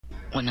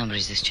What number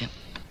is this, Chip?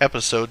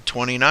 Episode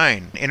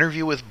 29,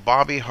 interview with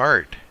Bobby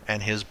Hart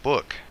and his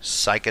book,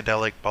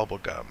 Psychedelic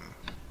Bubblegum.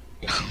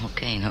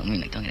 Okay, no,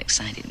 don't get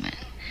excited, man.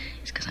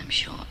 It's because I'm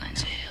short, I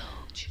know.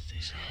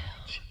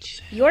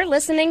 You're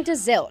listening to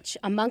Zilch,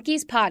 a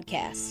Monkeys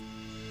podcast.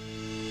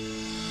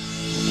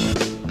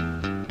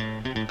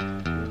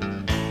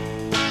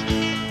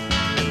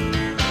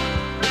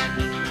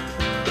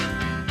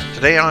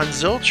 Today on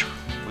Zilch,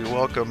 we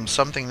welcome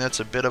something that's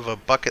a bit of a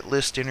bucket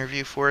list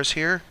interview for us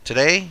here.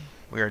 Today,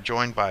 we are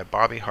joined by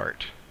Bobby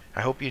Hart.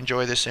 I hope you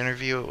enjoy this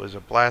interview. It was a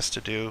blast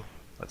to do.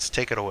 Let's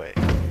take it away.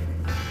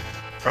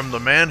 From the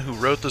man who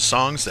wrote the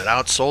songs that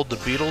outsold the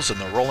Beatles and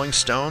the Rolling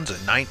Stones in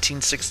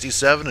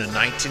 1967 and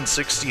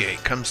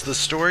 1968 comes the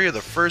story of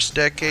the first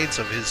decades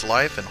of his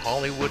life in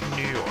Hollywood and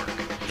New York.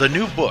 The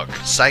new book,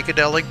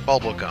 Psychedelic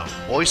Bubblegum,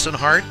 Voice and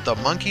Heart, the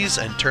Monkeys,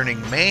 and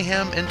Turning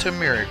Mayhem into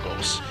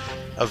Miracles.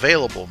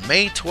 Available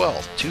May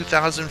 12,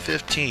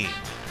 2015.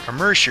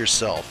 Immerse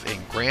yourself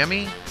in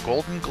Grammy,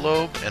 Golden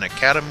Globe, and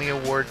Academy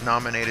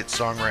Award-nominated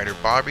songwriter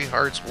Bobby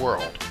Hart's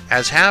world.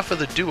 As half of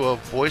the duo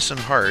Voice and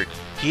Hart,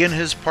 he and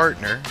his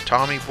partner,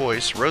 Tommy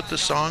Boyce, wrote the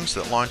songs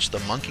that launched the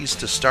Monkees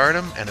to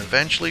stardom and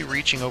eventually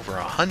reaching over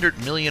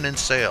 100 million in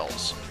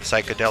sales.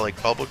 Psychedelic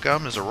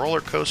Bubblegum is a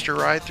roller coaster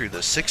ride through the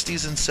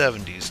 60s and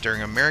 70s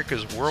during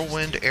America's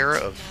whirlwind era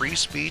of free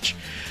speech,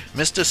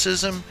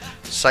 mysticism,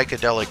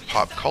 psychedelic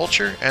pop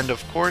culture, and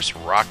of course,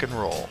 rock and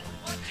roll.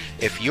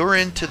 If you're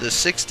into the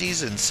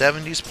 60s and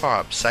 70s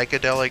pop,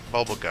 Psychedelic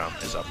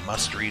Bubblegum is a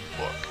must-read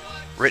book.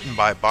 Written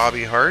by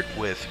Bobby Hart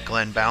with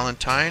Glenn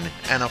Ballantyne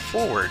and a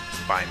foreword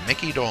by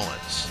Mickey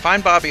Dolans.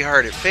 Find Bobby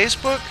Hart at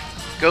Facebook,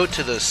 go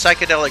to the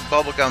Psychedelic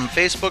Bubblegum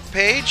Facebook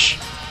page,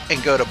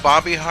 and go to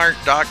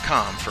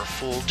bobbyhart.com for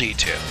full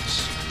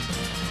details.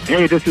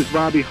 Hey, this is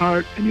Bobby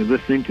Hart, and you're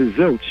listening to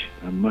Zilch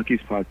on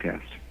Monkeys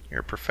Podcast. You're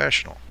a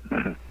professional.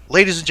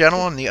 Ladies and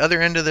gentlemen, on the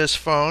other end of this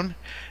phone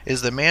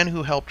is the man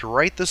who helped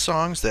write the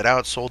songs that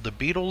outsold the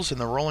Beatles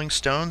and the Rolling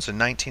Stones in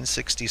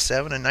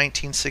 1967 and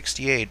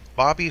 1968.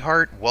 Bobby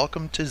Hart,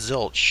 welcome to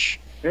Zilch.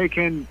 Hey,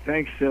 Ken,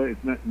 thanks.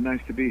 It's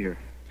nice to be here.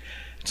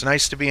 It's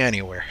nice to be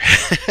anywhere.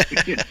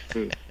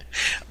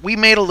 We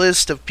made a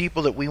list of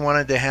people that we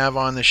wanted to have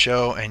on the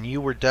show, and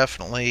you were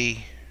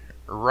definitely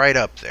right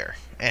up there.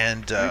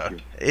 And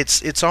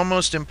it's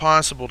almost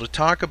impossible to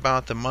talk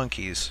about the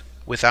Monkees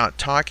without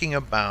talking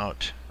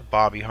about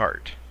Bobby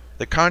Hart.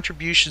 The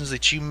contributions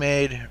that you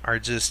made are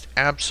just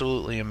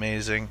absolutely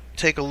amazing.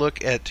 Take a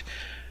look at,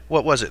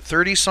 what was it,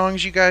 30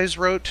 songs you guys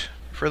wrote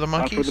for the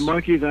Monkees? For the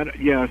Monkees,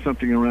 yeah,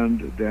 something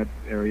around that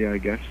area, I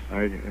guess.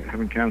 I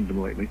haven't counted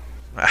them lately.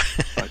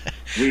 But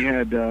we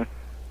had,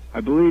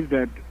 I believe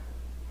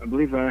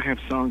I have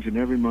songs in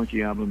every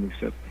Monkey album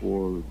except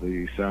for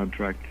the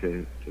soundtrack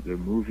to the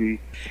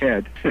movie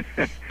Ted.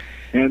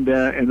 And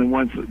the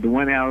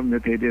one album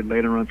that they did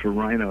later on for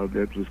Rhino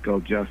that was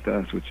called Just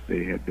Us, which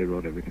they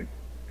wrote everything.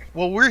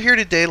 Well, we're here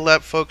today to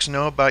let folks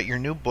know about your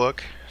new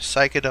book,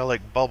 Psychedelic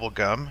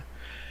Bubblegum,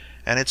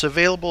 and it's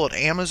available at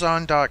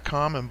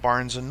Amazon.com and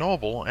Barnes &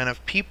 Noble. And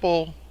if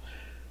people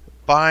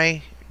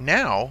buy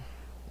now,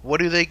 what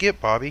do they get,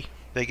 Bobby?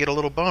 They get a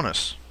little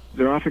bonus.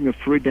 They're offering a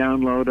free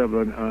download of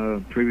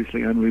a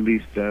previously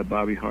unreleased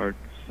Bobby Hart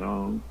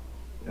song.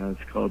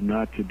 It's called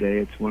Not Today.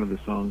 It's one of the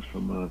songs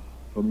from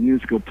a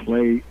musical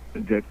play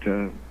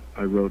that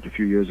I wrote a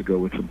few years ago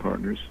with some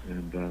partners.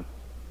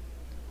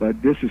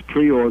 But this is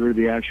pre-order.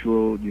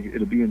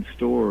 It'll be in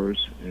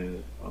stores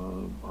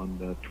on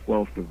the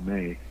 12th of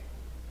May.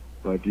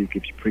 But if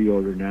you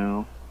pre-order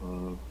now,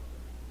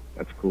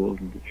 that's cool.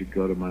 If you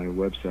go to my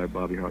website,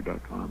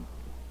 bobbyhart.com,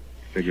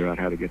 figure out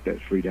how to get that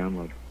free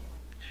download.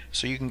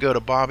 So you can go to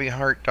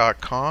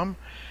bobbyhart.com,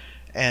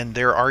 and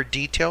there are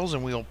details,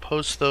 and we'll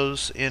post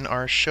those in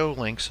our show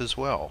links as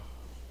well.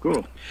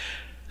 Cool.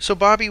 So,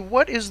 Bobby,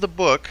 what is the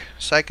book,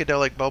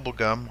 Psychedelic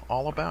Bubblegum,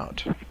 all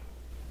about?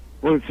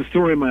 Well, it's the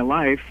story of my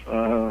life.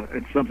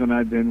 It's something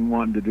I've been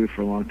wanting to do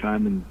for a long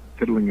time and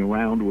fiddling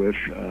around with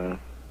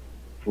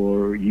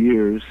for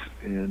years,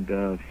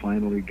 and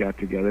finally got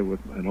together with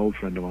an old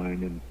friend of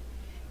mine and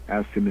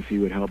asked him if he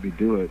would help me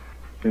do it.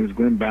 His name is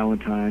Glenn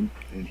Ballantyne,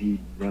 and he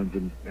runs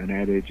an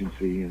ad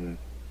agency and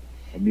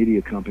a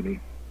media company.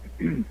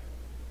 And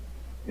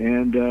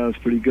was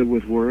pretty good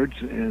with words,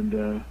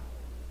 and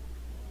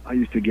I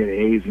used to get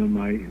A's in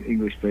my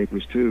English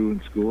papers, too,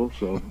 in school,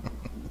 so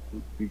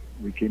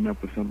we came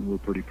up with something we're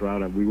pretty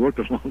proud of. We worked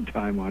a long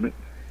time on it,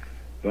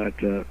 but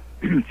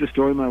it's the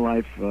story of my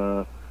life,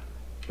 but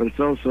it's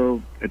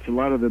a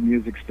lot of the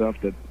music stuff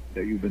that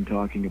you've been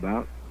talking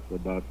about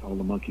all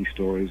the monkey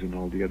stories and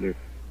all the other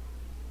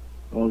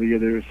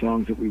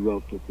songs that we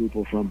wrote for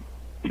people from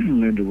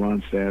Linda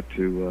Ronstadt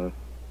to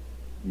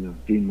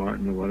Dean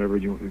Martin or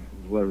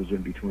whatever's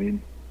in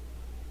between,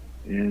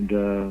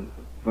 and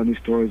funny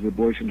stories of the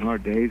Voice and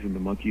Heart days and the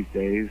Monkees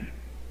days.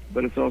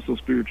 But it's also a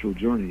spiritual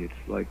journey.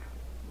 It's like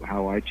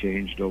how I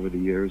changed over the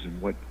years,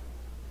 and what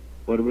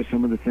were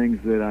some of the things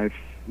that I've,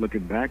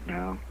 looking back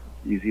now,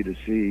 easy to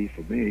see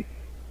for me,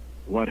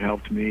 what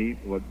helped me,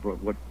 what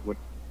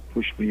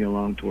pushed me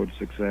along towards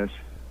success,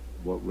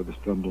 what were the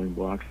stumbling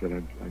blocks that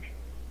I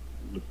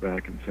look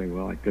back and say,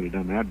 well, I could have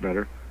done that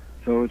better.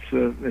 So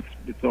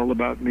it's all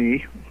about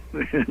me,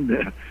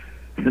 and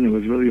it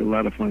was really a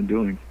lot of fun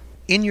doing.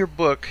 In your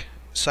book,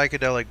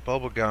 Psychedelic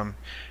Bubblegum,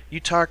 you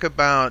talk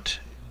about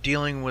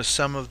dealing with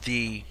some of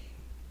the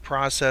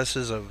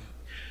processes of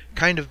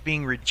kind of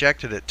being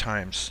rejected at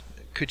times.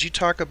 Could you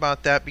talk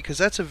about that? Because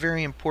that's a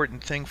very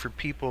important thing for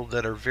people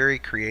that are very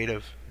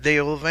creative. They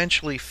will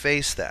eventually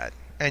face that.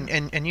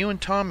 And you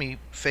and Tommy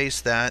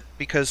faced that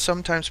because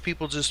sometimes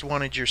people just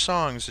wanted your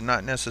songs and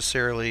not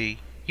necessarily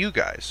you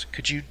guys.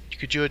 Could you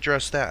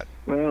address that?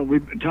 Well,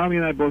 Tommy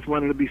and I both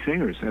wanted to be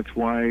singers. That's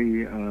why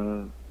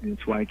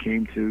I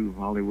came to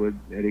Hollywood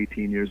at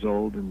 18 years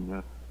old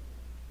and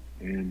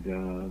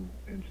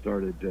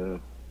started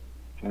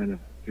trying to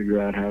figure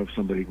out how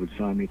somebody would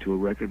sign me to a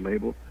record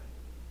label.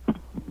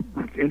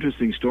 It's an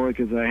interesting story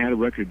because I had a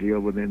record deal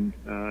within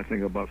I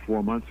think about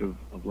 4 months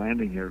of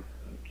landing here.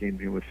 I came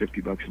here with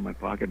 $50 in my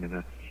pocket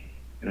and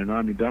an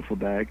Army duffel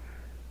bag,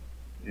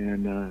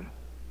 and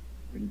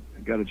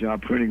I got a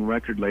job printing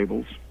record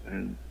labels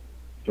and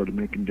started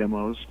making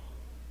demos.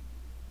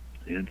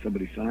 And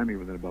somebody signed me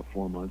within about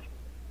 4 months,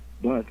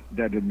 but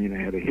that didn't mean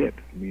I had a hit.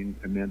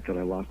 It meant that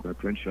I lost my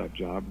print shop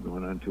job,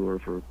 going on tour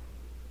for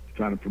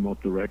trying to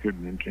promote the record,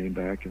 and then came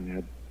back and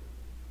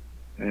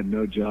had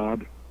no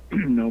job,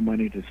 no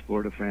money to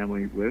support a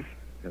family with,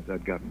 as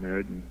I'd gotten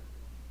married and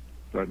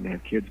starting to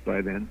have kids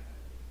by then.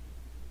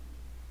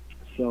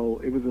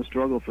 So it was a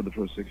struggle for the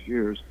first 6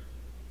 years,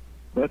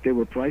 but they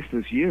were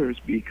priceless years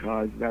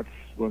because that's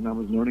when I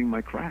was learning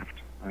my craft.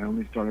 I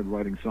only started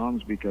writing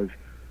songs because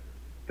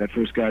that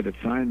first guy that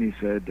signed me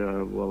said,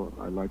 well,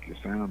 I like your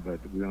sound, but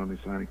we're only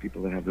signing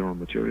people that have their own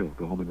material.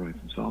 Go home and write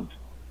some songs.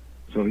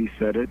 So he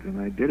said it, and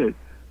I did it,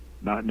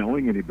 not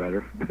knowing any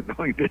better,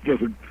 knowing that they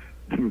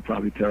were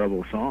probably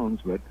terrible songs,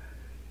 but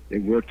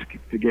it worked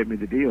to get me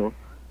the deal.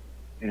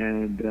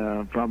 And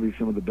probably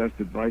some of the best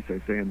advice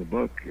I say in the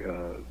book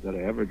that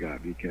I ever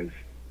got, because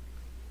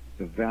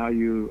the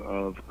value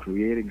of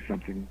creating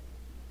something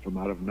from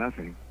out of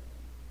nothing,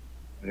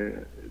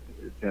 it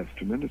has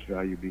tremendous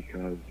value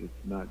because it's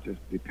not just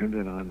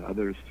dependent on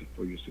others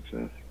for your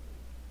success.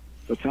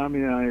 So Tommy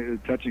and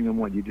I, touching on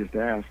what you just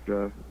asked,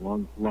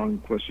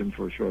 long question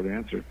for a short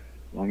answer,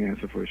 long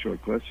answer for a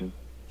short question.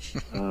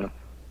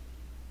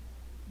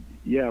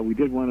 Yeah, we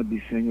did want to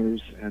be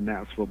singers, and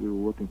that's what we were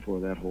working for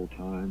that whole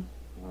time.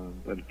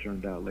 But it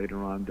turned out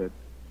later on that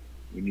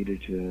we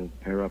needed to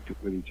pair up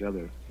with each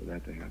other for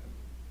that to happen.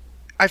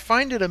 I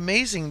find it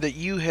amazing that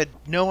you had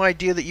no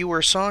idea that you were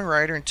a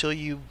songwriter until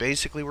you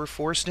basically were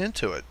forced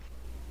into it.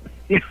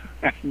 Yeah,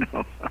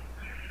 no.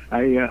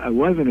 I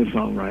wasn't a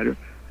songwriter,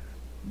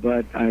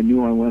 but I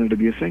knew I wanted to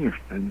be a singer.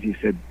 And he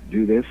said,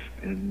 do this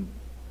and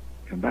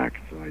come back.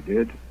 So I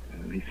did.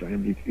 And he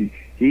signed me.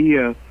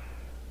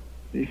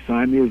 He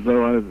signed me as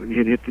though I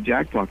had hit the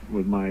jackpot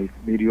with my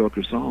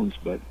mediocre songs,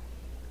 but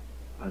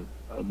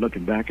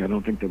looking back, I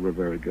don't think they were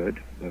very good,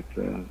 but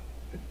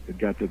it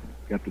got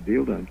the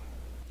deal done.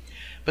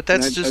 But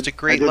that's just a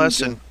great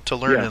lesson to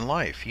learn in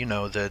life,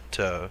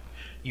 that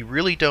you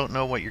really don't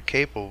know what you're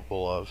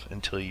capable of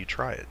until you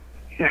try it.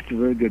 Yeah, that's a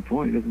very good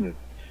point, isn't it?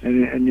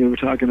 And you were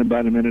talking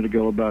about a minute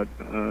ago about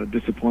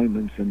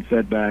disappointments and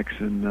setbacks,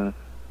 and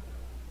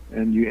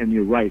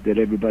you're right that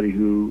everybody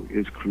who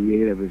is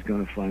creative is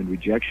going to find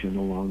rejection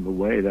along the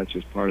way. That's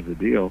just part of the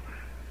deal.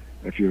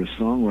 If you're a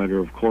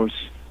songwriter, of course,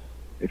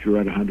 if you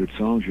write 100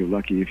 songs, you're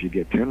lucky if you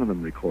get 10 of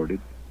them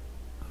recorded.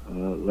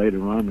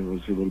 Later on, it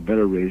was a little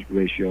better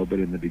ratio, but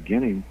in the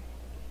beginning,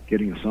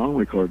 getting a song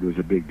recorded was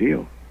a big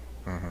deal.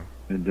 Uh-huh.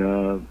 And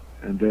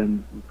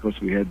then, of course,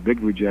 we had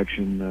big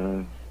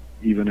rejection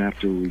even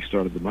after we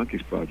started the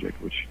Monkeys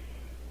project, which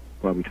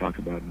we'll probably talk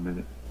about in a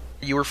minute.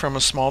 You were from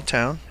a small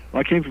town?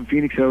 Well, I came from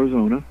Phoenix,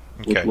 Arizona,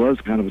 Okay. which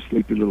was kind of a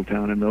sleepy little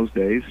town in those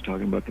days,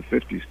 talking about the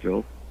 50s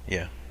still.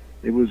 Yeah.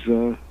 It was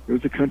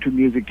a country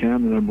music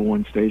town. The number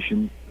one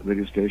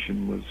radio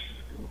station was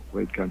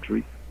played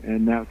country,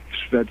 and that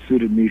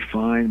suited me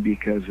fine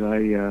because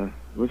I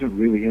wasn't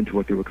really into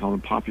what they were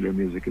calling popular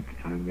music at the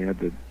time. They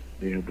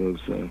had those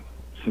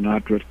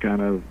Sinatra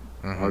kind of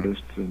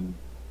artists, and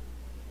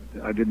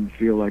I didn't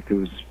feel like there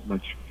was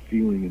much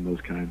feeling in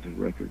those kinds of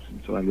records,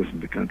 and so I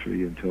listened to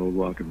country until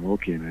rock and roll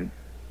came in.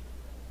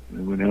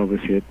 And when Elvis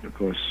hit, of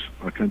course,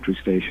 our country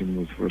station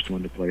was the first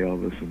one to play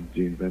Elvis, and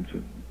Gene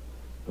Vincent,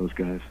 those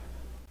guys.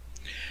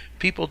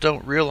 People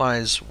don't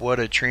realize what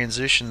a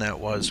transition that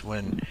was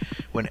when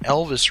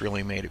Elvis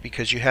really made it,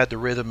 because you had the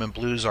rhythm and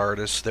blues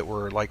artists that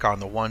were like on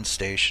the one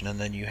station, and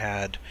then you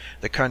had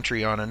the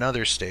country on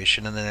another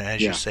station, and then,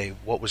 as you say,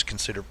 what was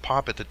considered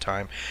pop at the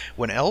time.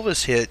 When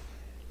Elvis hit,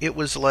 it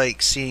was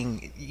like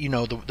seeing,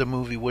 the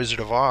movie Wizard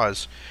of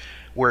Oz,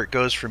 where it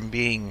goes from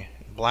being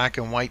black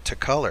and white to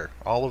color.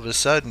 All of a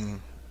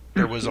sudden,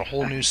 there was a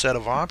whole new set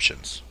of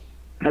options.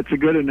 That's a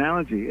good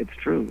analogy. It's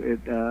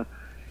true.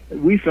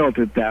 We felt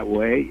it that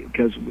way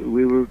because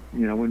we were,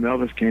 when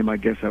Elvis came, I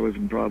guess I was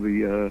in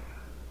probably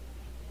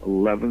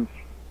 11th,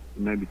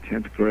 maybe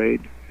 10th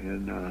grade,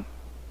 and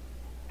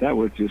that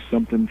was just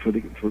something for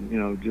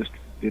just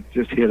it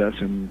just hit us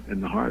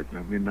in the heart.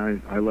 I mean,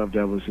 I loved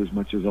Elvis as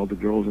much as all the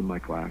girls in my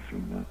class,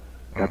 and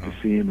got to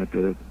see him at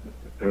the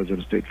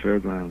Arizona State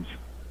Fairgrounds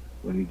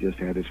when he just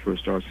had his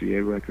first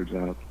RCA records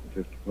out,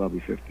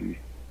 probably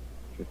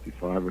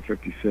 55 or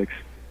 56.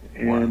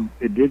 And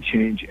it did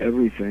change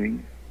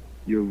everything.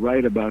 You're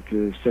right about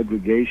the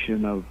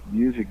segregation of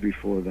music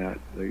before that,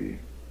 the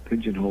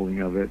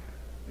pigeonholing of it,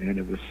 and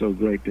it was so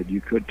great that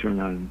you could turn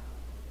on,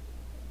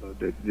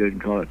 they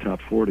didn't call it Top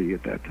 40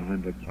 at that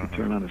time, but you could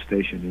turn on a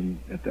station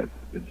and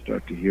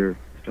start to hear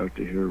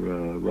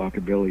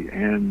rockabilly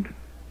and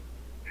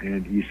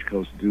East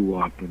Coast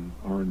doo-wop and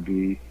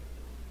R&B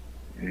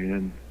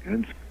and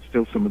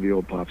still some of the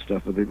old pop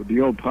stuff. But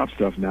the old pop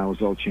stuff now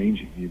is all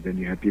changing. Then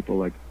you have people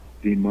like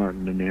Dean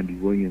Martin and Andy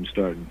Williams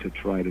starting to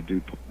try to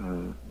do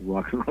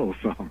rock and roll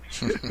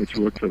songs, which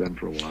worked for them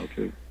for a while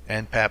too.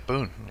 And Pat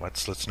Boone.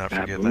 Let's not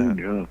Pat forget Boone,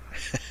 that. Yeah.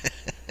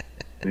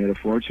 They had a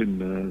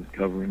fortune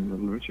covering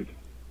Little Richard.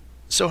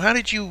 So how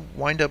did you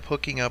wind up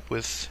hooking up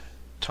with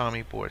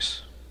Tommy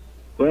Boyce?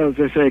 Well, as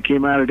I say, I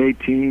came out at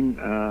 18.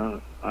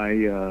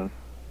 I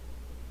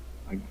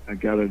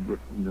got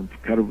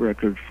cut a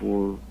record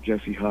for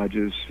Jesse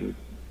Hodges, a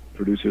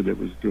producer that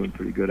was doing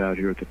pretty good out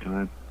here at the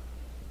time.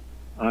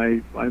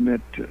 I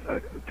met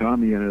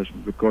Tommy in a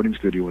recording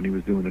studio when he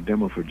was doing a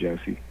demo for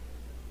Jesse.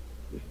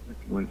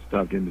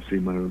 Stopped in to see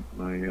my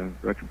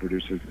record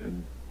producer,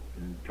 and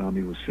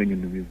Tommy was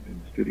singing in the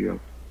studio.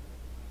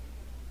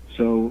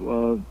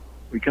 So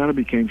we kind of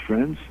became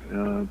friends.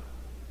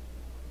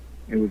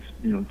 It was,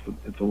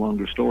 it's a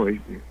longer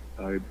story.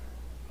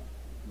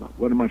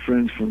 One of my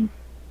friends from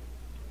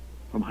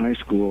high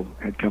school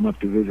had come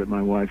up to visit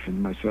my wife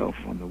and myself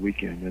on the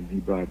weekend, and he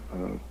brought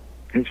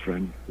his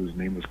friend, whose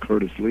name was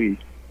Curtis Lee,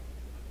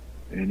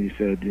 and he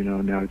said,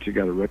 now that you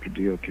got a record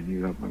deal, can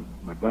you help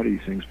my buddy?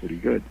 He sings pretty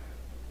good.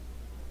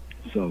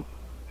 So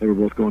they were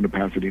both going to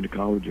Pasadena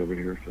College over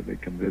here, so they'd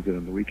come visit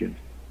on the weekends.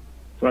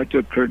 So I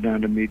took Kurt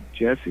down to meet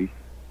Jesse,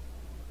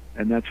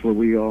 and that's where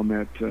we all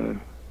met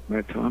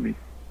Tommy.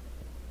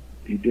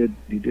 He did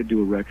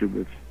do a record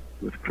with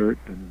Kurt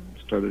and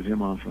started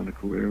him off on a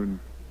career,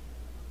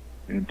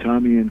 and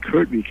Tommy and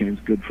Kurt became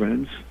good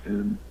friends,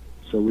 and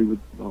so we would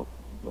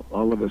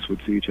all of us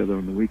would see each other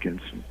on the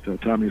weekends. So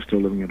Tommy was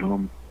still living at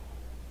home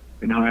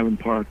in Highland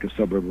Park, a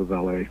suburb of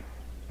LA,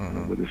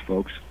 with his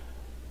folks.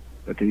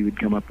 But he would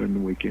come up on the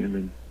weekend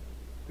and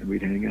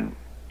we'd hang out.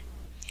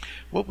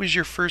 What was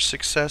your first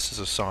success as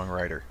a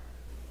songwriter?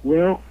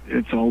 Well,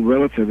 it's all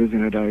relative,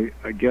 isn't it?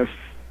 I guess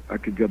I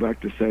could go back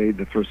to say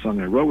the first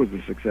song I wrote was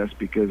a success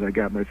because I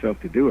got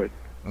myself to do it.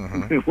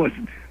 It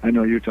wasn't. I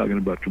know you're talking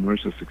about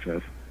commercial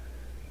success.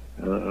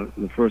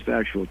 The first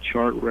actual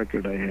chart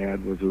record I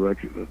had was a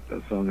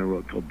song I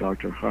wrote called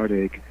Dr.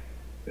 Heartache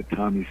that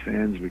Tommy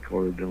Sands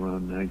recorded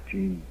around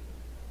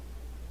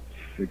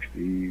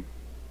 1960.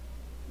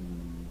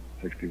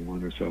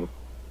 61 or so,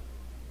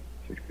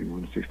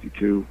 61,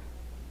 62.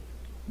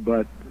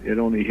 But it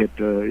only hit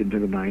into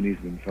the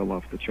 90s and fell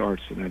off the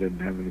charts, and I didn't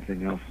have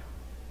anything else.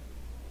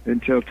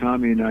 Until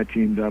Tommy and I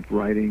teamed up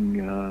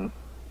writing,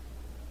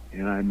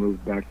 and I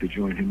moved back to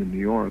join him in New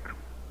York,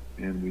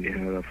 and we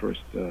had our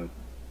first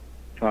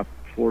top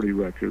 40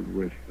 record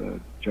with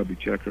Chubby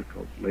Checker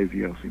called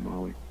Lazy Elsie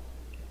Molly,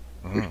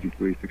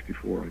 63,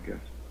 64, I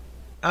guess.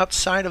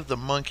 Outside of the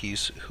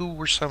Monkees, who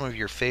were some of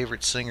your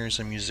favorite singers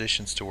and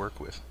musicians to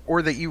work with,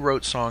 or that you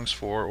wrote songs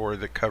for, or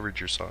that covered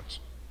your songs?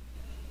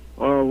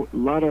 Oh, a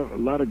lot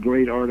of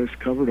great artists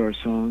covered our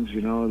songs.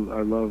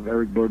 I love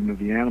Eric Burdon of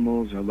the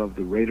Animals. I love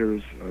the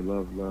Raiders. I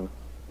love.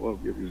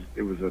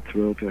 It was a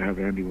thrill to have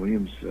Andy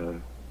Williams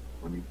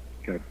when he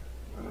got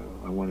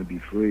 "I Want to Be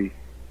Free."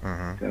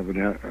 To have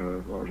an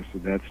artist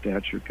of that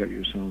stature cut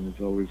your song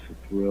is always a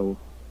thrill.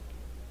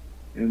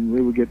 And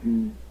we were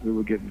getting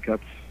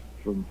cuts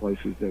from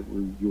places that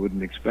you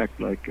wouldn't expect.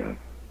 Like,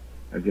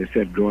 as I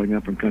said, growing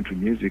up in country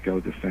music, I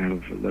was a fan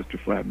of Lester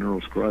Flatt and Earl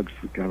Scruggs,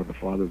 kind of the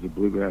fathers of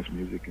bluegrass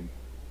music. And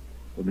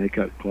when they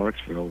cut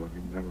Clarksville, I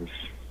mean, that was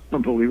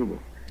unbelievable.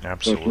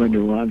 Absolutely. So Linda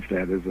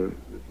Ronstadt is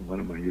one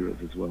of my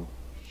heroes as well.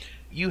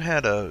 You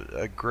had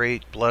a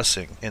great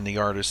blessing in the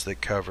artist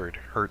that covered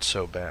Hurt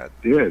So Bad.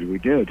 We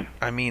did.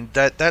 I mean,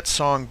 that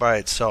song by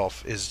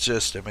itself is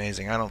just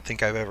amazing. I don't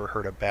think I've ever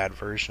heard a bad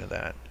version of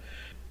that.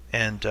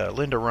 And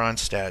Linda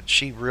Ronstadt,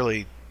 she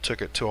really took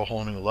it to a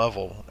whole new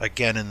level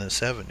again in the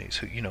 70s.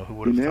 Who would have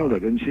thought? She nailed it,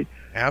 didn't she?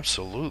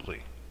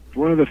 Absolutely.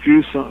 One of the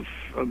few songs,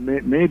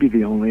 maybe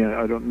the only,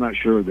 I'm not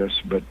sure of this,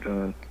 but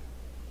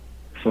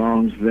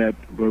songs that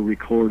were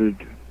recorded,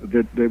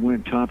 that they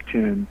went top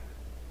 10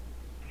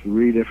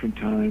 3 different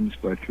times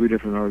by 3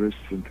 different artists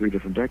in 3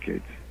 different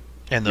decades.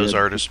 And those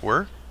artists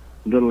were?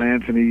 Little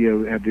Anthony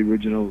had the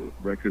original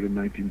record in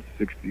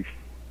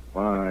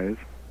 1965.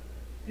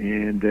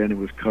 And then it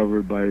was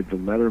covered by the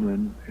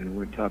Letterman, and it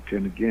went top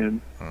 10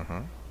 again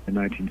in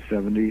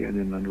 1970, and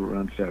then Linda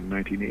Ronstadt in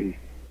 1980.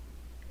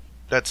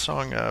 That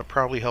song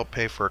probably helped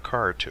pay for a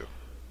car or two.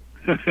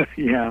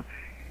 Yeah,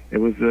 it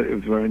was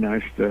very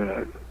nice.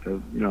 I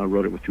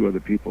wrote it with 2 other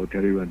people,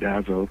 Teddy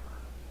Randazzo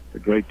the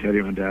great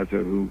Teddy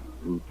Randazzo, who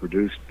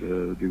produced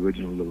the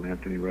original Little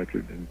Anthony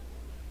record, and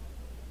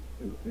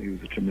he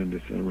was a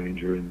tremendous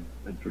arranger and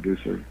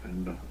producer,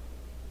 and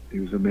he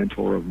was a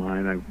mentor of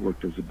mine. I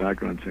worked as a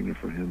background singer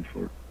for him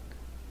for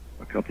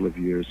a couple of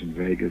years in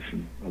Vegas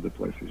and other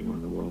places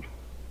around the world.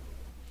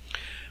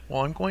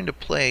 Well, I'm going to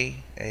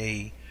play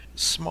a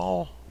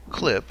small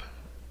clip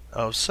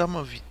of some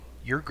of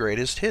your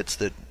greatest hits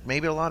that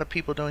maybe a lot of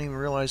people don't even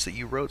realize that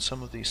you wrote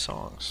some of these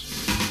songs.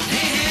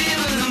 Hey,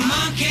 we're the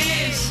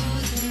monkeys.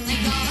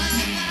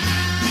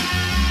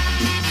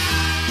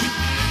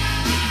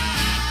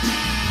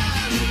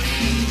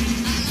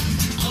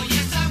 Oh,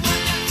 yes, I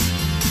wonder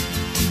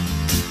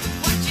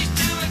what she's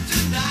doing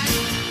tonight.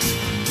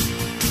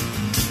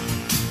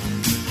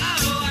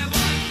 Oh, I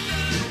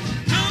wonder.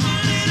 Come a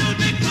little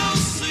bit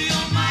closer,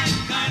 you're my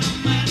kind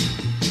of man.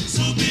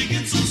 So big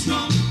and so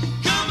strong.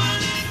 Come a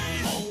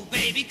little. Oh,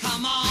 baby,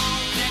 come on.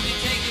 Let me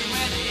take you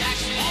where the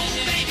action is.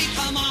 Oh, baby,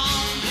 come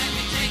on. Let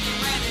me take you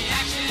where the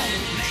action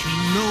is.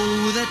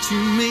 Know that you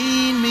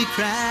made me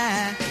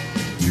cry.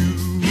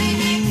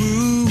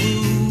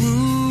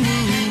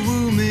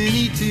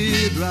 Many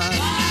teardrops.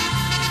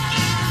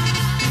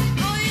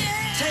 Oh,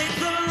 yeah. Take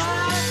the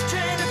last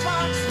train to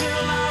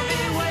Foxville, I'll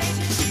be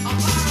waiting. I'll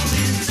borrow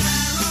his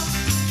arrow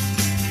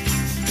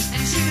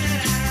and shoot it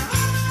at her.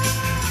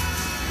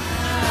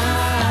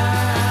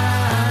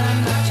 I'm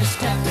not your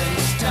stepping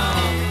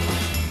stone.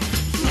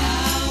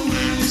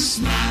 Flowers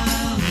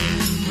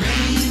smiling,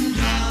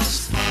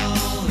 raindrops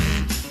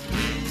falling.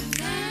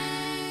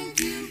 Thank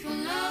you for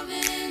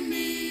loving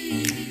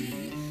me.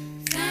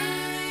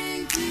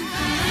 Thank you for loving me.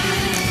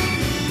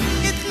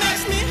 It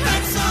makes me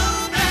hurt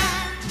so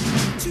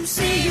bad to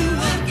see you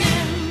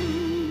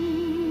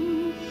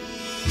again.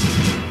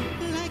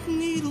 Like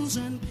needles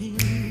and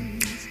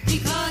pins.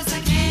 Because I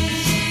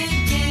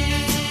can't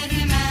get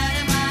him out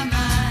of my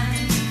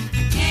mind.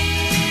 I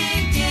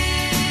can't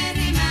get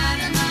him out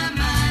of my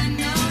mind.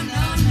 No,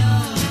 no, no.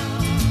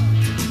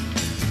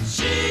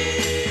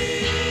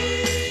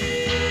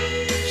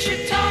 She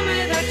told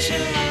me that she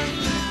loved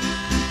me.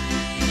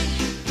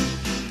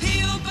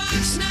 P.O.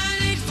 Box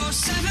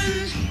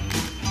 9847.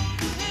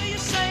 Hear you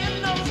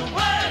saying those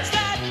words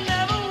that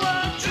never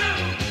were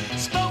true.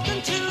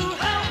 Spoken to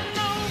help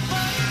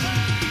nobody.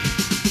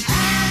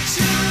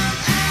 Action,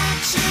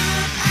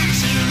 action,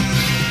 action.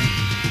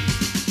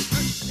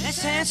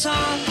 Let's dance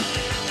on.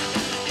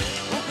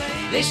 Oh,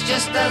 baby. This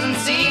just doesn't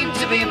seem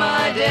to be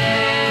my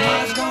day.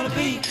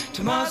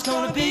 Tomorrow's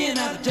gonna be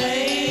another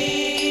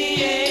day.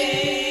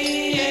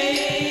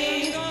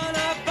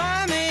 Gonna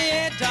buy me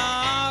a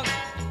dog.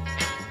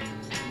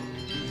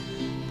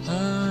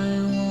 I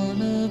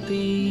wanna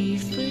be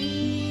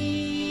free.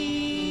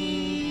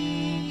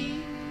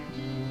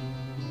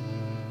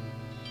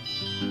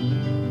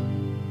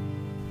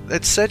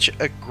 It's such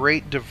a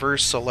great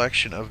diverse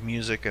selection of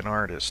music and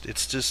artists.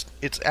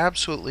 It's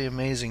absolutely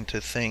amazing to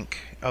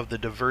think of the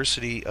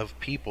diversity of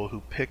people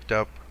who picked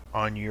up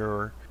on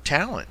your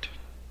talent.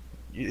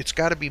 It's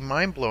got to be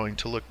mind-blowing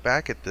to look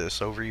back at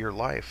this over your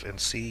life and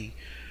see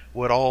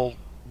where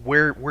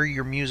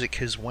your music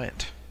has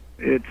went.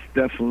 It's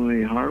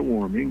definitely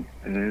heartwarming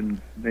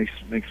and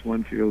makes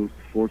one feel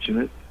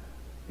fortunate.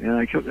 And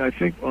I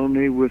think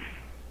only with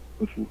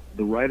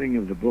the writing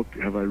of the book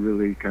have I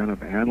really kind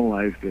of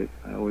analyzed it.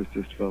 I always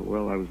just felt,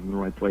 well, I was in the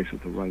right place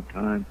at the right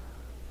time.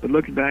 But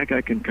looking back,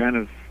 I can kind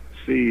of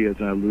see, as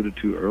I alluded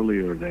to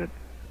earlier, that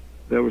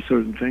there were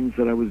certain things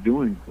that I was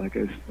doing, like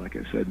I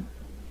said,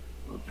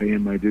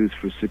 paying my dues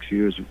for 6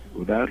 years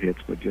without hits,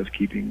 but just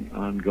keeping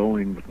on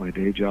going with my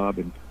day job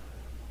and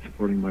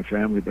supporting my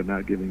family, but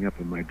not giving up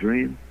on my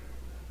dream,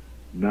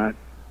 not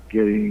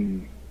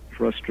getting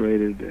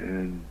frustrated,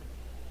 and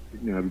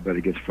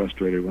everybody gets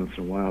frustrated once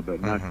in a while, but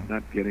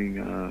not getting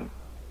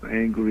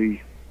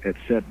angry at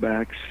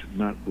setbacks,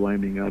 not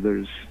blaming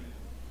others,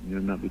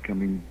 not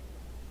becoming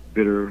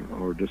bitter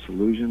or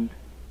disillusioned.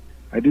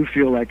 I do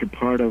feel like a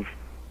part of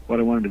what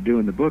I wanted to do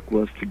in the book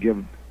was to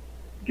give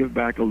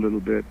back a little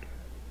bit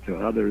to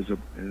others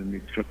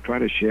and try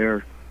to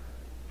share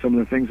some of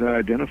the things I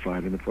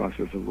identified in the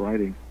process of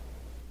writing.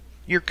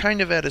 You're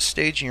kind of at a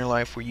stage in your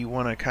life where you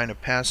want to kind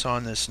of pass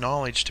on this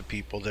knowledge to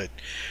people that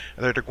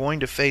are going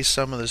to face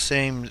some of the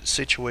same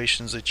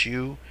situations that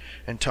you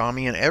and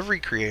Tommy and every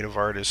creative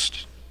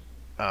artist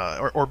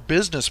or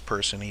business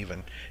person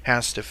even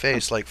has to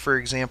face. Like, for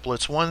example,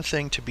 it's one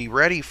thing to be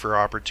ready for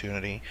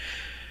opportunity,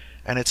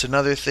 and it's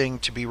another thing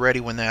to be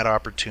ready when that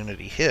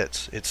opportunity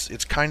hits.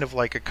 It's kind of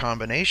like a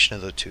combination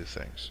of the two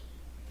things.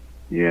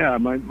 Yeah,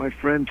 my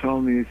friend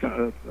told me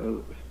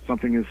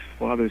something his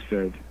father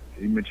said.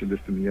 He mentioned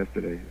this to me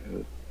yesterday.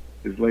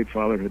 His late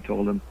father had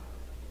told him,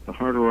 "The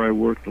harder I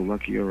work, the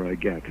luckier I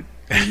get."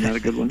 Isn't that a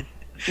good one?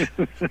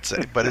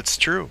 But it's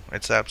true.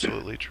 It's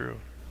absolutely true.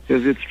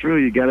 Because it's true.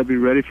 You got to be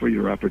ready for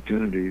your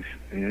opportunities,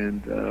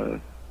 and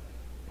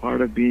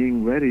part of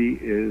being ready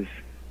is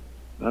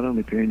not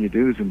only paying your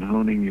dues and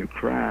honing your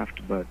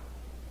craft, but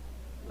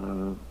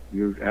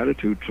your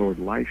attitude toward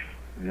life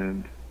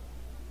and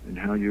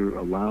how you're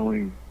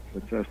allowing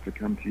success to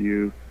come to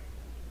you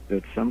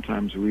that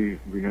sometimes we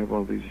have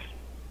all these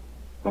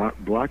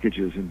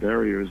blockages and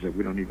barriers that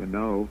we don't even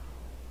know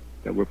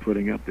that we're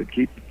putting up that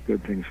keep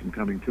good things from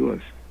coming to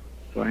us.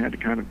 So I had to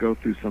kind of go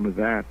through some of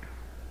that,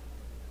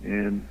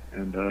 and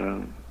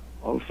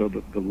also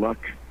the luck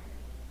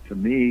to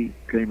me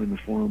came in the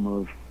form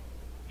of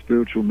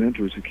spiritual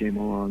mentors who came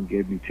along and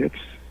gave me tips.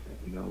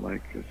 You know,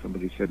 like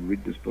somebody said,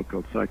 read this book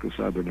called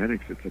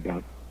Psycho-Cybernetics. It's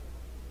about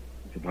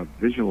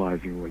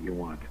visualizing what you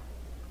want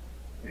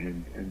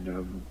and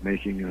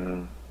making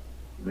a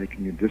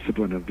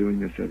discipline of doing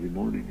this every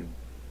morning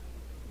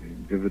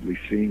and vividly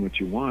seeing what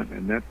you want.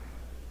 And that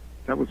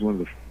was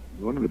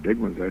one of the big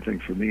ones, I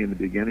think, for me in the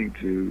beginning,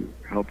 to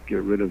help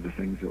get rid of the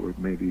things that were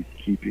maybe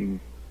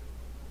keeping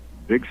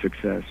big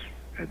success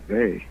at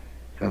bay.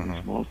 It's having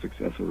small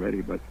success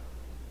already, but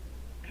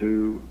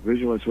to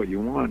visualize what you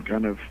want,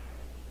 kind of,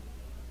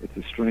 it's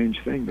a strange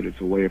thing, but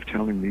it's a way of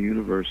telling the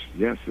universe,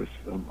 yes,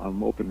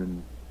 I'm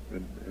open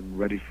and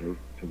ready to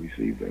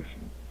receive this.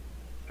 And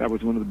that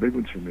was one of the big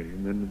ones for me.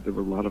 And then there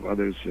were a lot of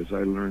others as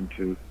I learned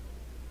to,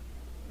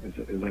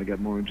 as I got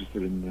more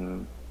interested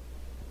in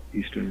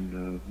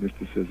Eastern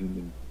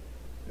mysticism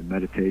and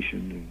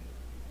meditation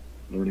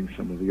and learning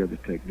some of the other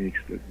techniques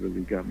that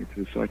really got me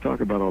through. So I talk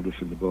about all this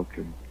in the book,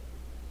 and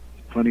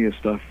there's plenty of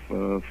stuff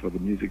for the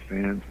music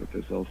fans, but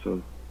there's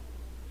also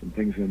some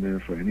things in there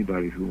for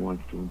anybody who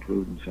wants to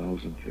improve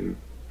themselves and to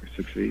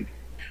succeed.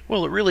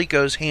 Well, it really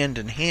goes hand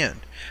in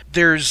hand.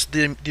 There's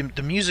the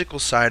musical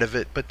side of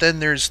it, but then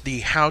there's the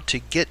how to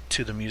get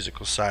to the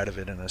musical side of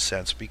it, in a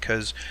sense,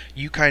 because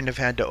you kind of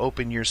had to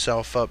open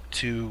yourself up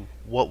to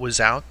what was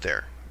out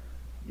there.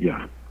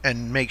 Yeah.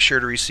 And make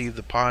sure to receive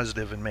the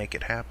positive and make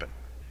it happen.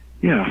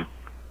 Yeah.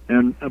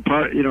 And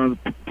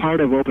part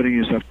of opening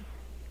yourself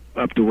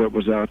up to what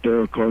was out there,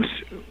 of course,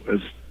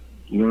 is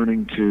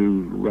learning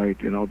to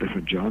write in all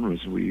different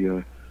genres. We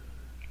had,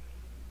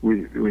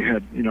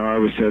 I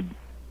always said,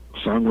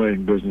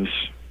 songwriting business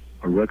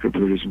or record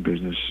producing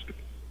business,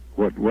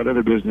 what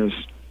other business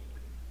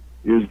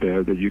is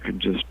there that you can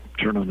just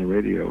turn on the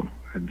radio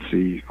and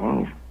see,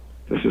 oh,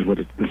 this is what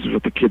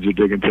the kids are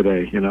digging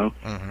today, you know?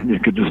 And you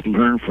could just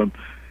learn from.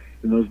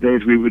 In those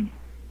days, we would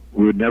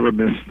never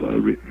miss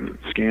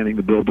scanning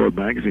the Billboard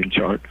magazine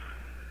chart,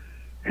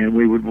 and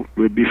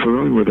we'd be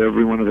familiar with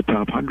every one of the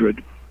top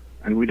 100,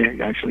 and we'd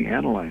actually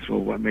analyze, well,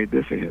 what made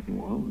this a hit?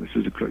 Well, this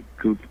is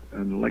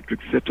an electric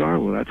sitar.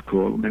 Well, that's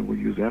cool. Maybe we'll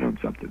use that on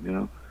something, you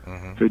know?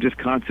 So we just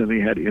constantly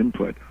had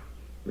input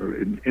or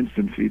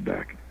instant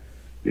feedback.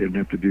 You didn't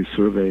have to do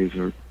surveys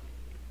or,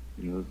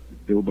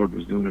 Billboard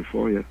was doing it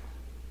for you.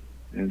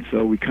 And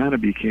so we kind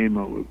of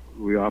became,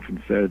 we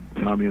often said,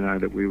 Tommy and I,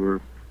 that we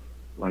were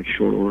like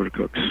short order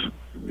cooks.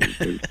 They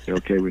say,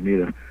 okay, we need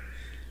a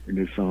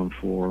song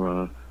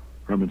for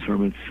Herman's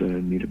Hermits,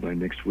 need it by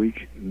next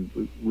week. And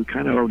we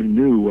kind of already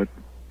knew what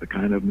the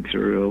kind of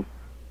material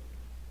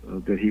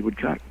that he would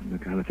cut, and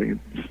the kind of thing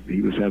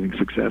he was having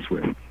success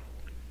with.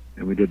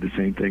 And we did the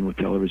same thing with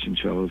television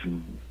shows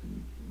and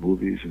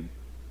movies,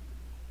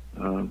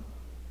 and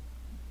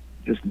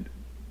just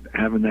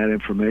having that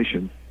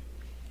information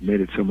made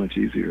it so much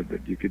easier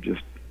that you could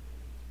just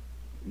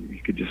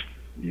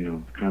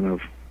kind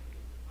of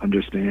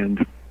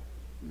understand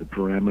the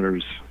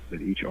parameters that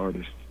each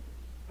artist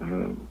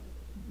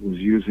was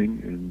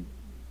using and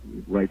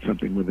write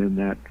something within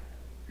that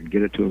and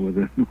get it to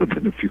him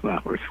within a few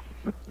hours.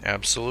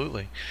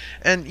 Absolutely.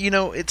 And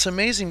it's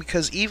amazing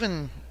because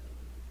even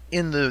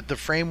in the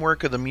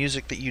framework of the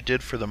music that you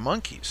did for the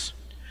Monkees,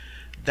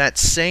 that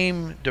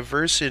same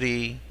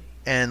diversity,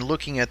 and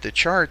looking at the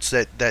charts,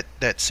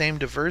 that same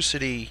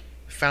diversity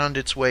found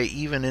its way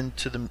even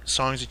into the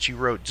songs that you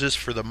wrote just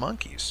for the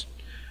Monkees.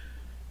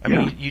 I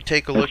mean, you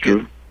take a look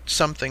at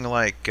something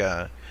like,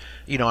 I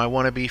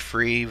Want to Be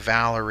Free,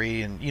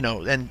 Valerie, and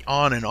and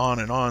on and on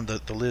and on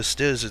the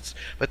list is.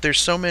 But there's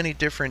so many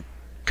different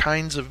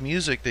kinds of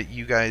music that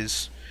you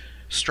guys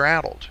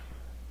straddled.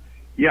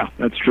 Yeah,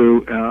 that's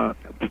true.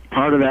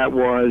 Part of that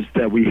was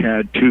that we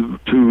had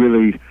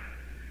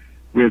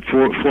we had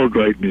four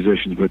great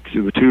musicians, but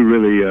two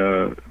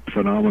really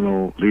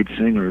phenomenal lead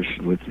singers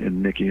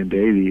in Nicky and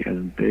Davey,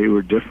 and they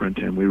were different,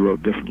 and we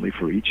wrote differently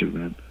for each of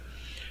them.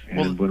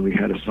 And when we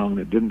had a song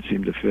that didn't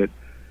seem to fit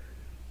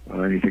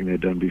anything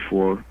they'd done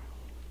before,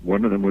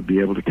 one of them would be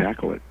able to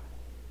tackle it.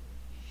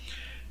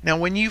 Now,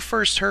 when you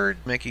first heard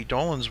Mickey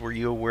Dolenz, were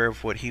you aware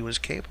of what he was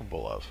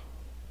capable of?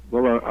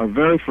 Well, our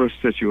very first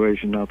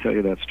situation, I'll tell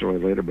you that story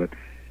later, but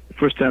the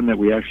first time that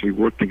we actually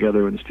worked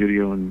together in the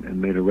studio and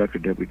made a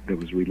record that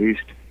was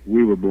released,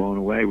 we were blown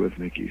away with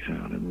Mickey's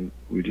sound, and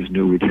we just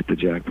knew we'd hit the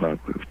jackpot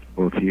with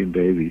both he and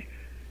Davey.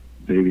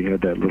 Davey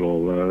had that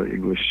little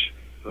English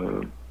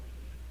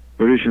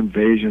British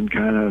invasion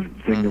kind of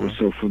thing that was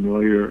so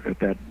familiar at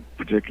that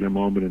particular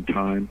moment in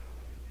time,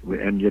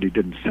 and yet he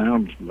didn't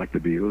sound like the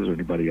Beatles or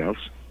anybody else.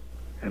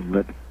 And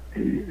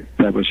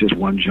that was just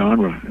one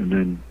genre,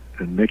 and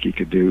Mickey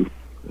could do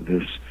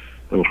this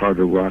little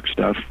harder rock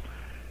stuff,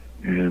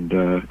 and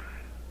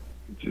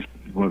just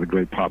one of the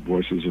great pop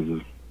voices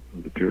of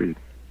the period.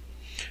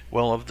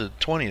 well, of the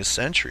 20th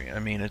century. I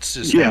mean, it's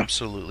just Yeah.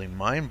 absolutely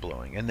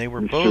mind-blowing. And they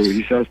were It's both... true.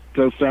 He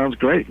still sounds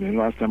great. And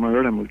last time I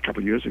heard him was a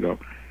couple of years ago.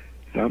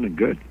 Sounded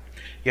good.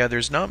 Yeah,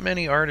 there's not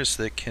many artists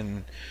that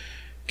can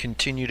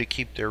continue to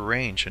keep their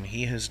range, and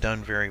he has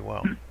done very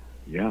well.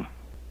 Yeah.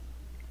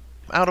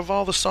 Out of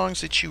all the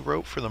songs that you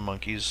wrote for the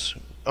Monkees,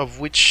 of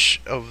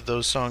which of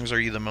those songs are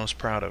you the most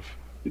proud of?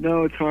 You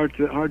know, it's hard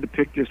to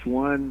pick just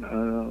one.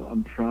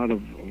 I'm proud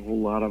of a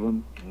whole lot of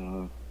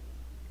them.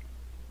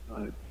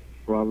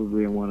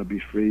 Probably I Want to Be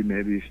Free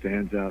maybe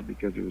stands out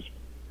because it was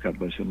cut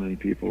by so many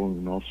people,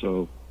 and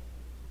also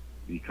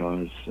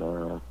because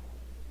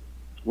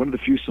one of the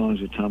few songs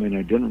that Tommy and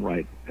I didn't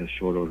write as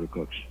short order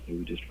cooks.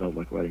 We just felt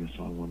like writing a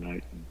song one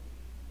night,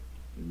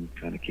 and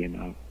it kind of came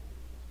out.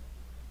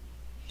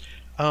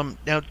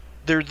 Now,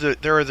 there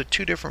are the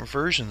two different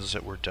versions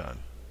that were done.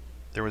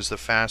 There was the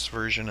fast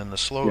version and the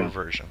slower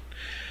version.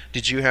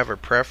 Did you have a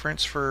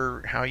preference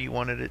for how you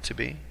wanted it to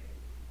be?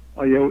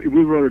 Oh yeah,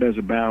 we wrote it as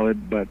a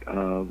ballad, but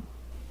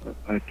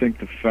I think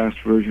the fast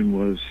version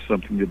was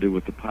something to do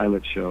with the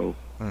pilot show.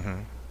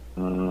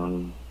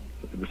 Mm-hmm.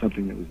 It was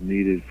something that was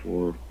needed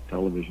for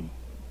television,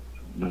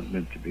 not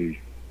meant to be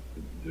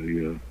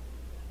the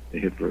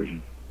hit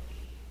version.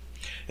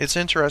 It's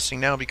interesting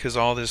now because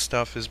all this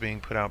stuff is being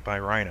put out by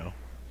Rhino.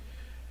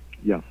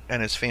 Yeah.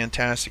 And it's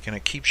fantastic, and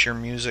it keeps your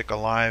music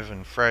alive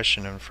and fresh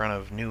and in front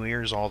of new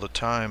ears all the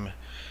time.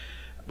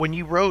 When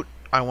you wrote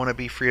I Want to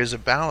Be Free as a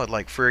ballad,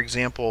 like, for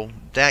example,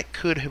 that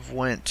could have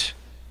went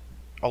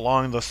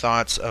along the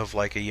thoughts of,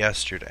 like, a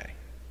Yesterday.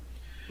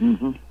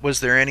 Mm-hmm.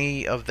 Was there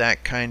any of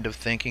that kind of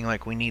thinking,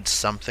 like, we need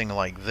something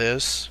like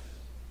this?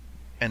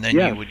 And then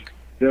yes, you would...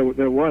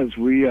 there was.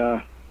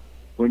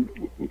 When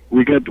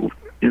we got,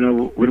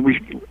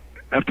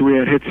 after we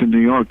had hits in New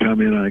York,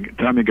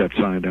 Tommy got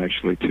signed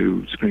actually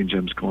to Screen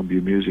Gems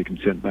Columbia Music and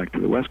sent back to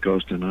the West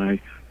Coast, and I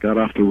got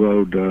off the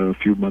road a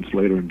few months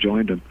later and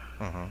joined him.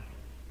 Uh-huh.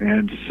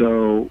 And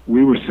so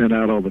we were sent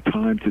out all the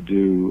time to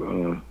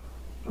do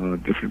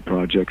different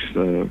projects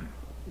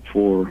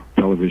for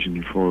television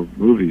and for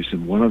movies,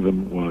 and one of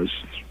them was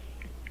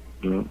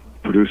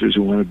producers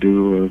who wanted to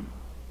do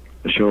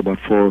a show about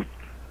 4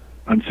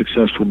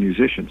 unsuccessful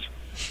musicians.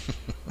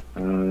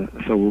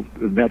 So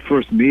in that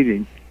first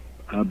meeting,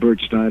 Bert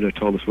Schneider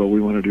told us, well,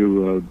 we want to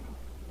do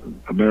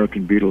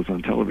American Beatles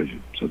on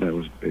television. So that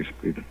was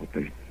basically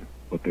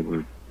what they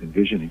were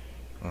envisioning.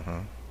 Uh-huh.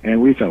 And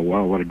we thought,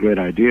 wow, what a great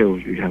idea!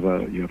 You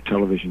have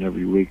television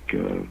every week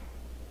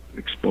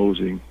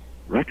exposing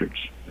records.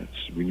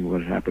 We knew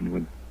what happened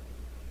when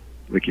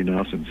Ricky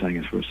Nelson sang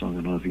his first song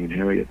on Ozzie and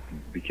Harriet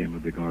and became a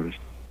big artist.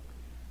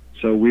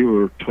 So we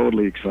were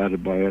totally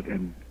excited by it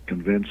and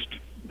convinced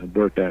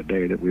Bert that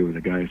day that we were the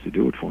guys to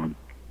do it for him.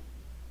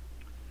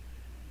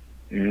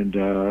 And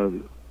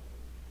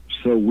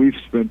so we've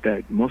spent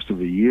that most of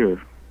the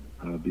year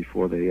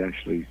before they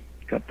actually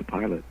cut the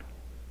pilot,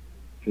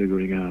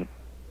 figuring out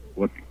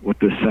what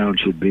this sound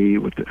should be,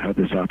 how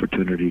this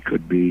opportunity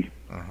could be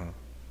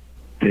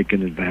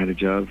taken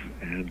advantage of,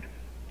 and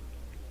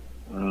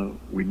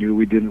we knew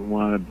we didn't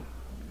want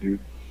to do,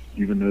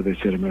 even though they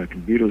said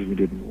American Beatles, we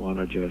didn't want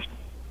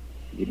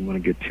to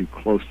get too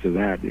close to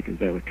that because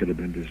that could have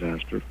been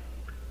disaster.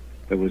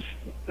 There was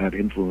that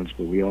influence,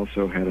 but we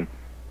also had a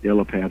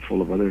yellow pad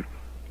full of other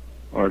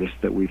artists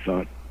that we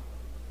thought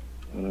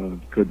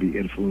could be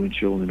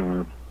influential in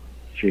our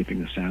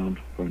shaping a sound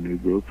for a new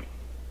group.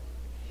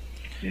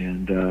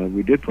 And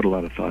we did put a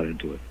lot of thought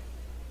into it.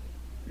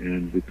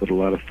 And we put a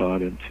lot of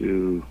thought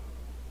into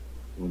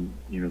when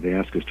they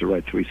asked us to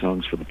write 3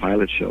 songs for the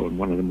pilot show, and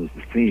one of them was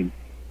the theme.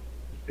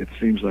 It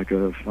seems like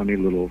a funny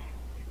little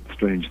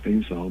strange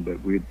theme song,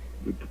 but we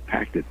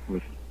packed it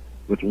with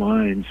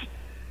lines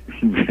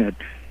that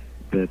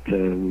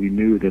we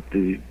knew that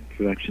the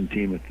production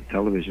team at the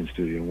television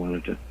studio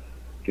wanted to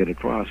get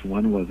across.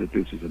 One was that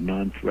this is a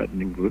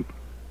non-threatening group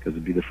because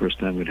it'd be the first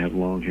time we'd have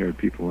long-haired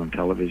people on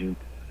television,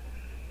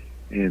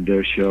 and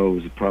their show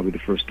was probably the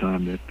first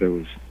time that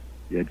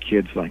you had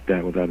kids like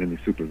that without any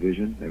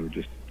supervision. They were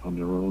just on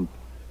their own,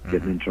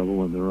 getting in trouble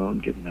on their own,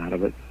 getting out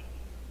of it.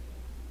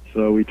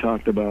 So we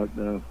talked about,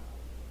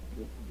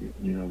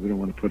 we don't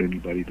want to put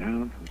anybody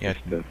down. Yeah,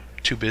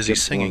 too busy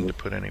singing to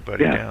put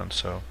anybody down,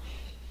 so.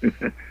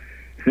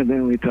 And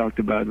then we talked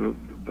about,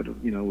 but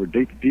we're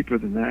deeper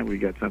than that. We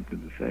got something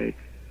to say.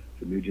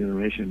 It's a new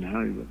generation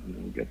now.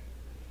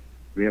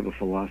 We have a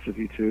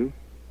philosophy too.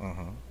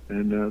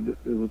 And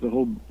there was a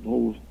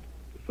whole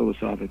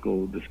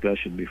philosophical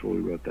discussion before we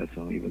wrote that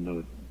song, even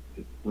though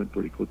it went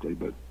pretty quickly.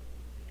 But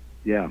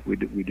yeah, we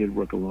did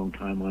work a long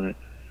time on it,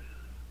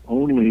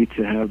 only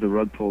to have the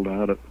rug pulled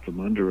out from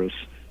under us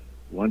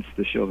once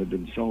the show had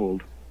been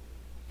sold.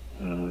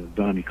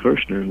 Donnie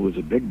Kirshner, who was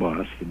a big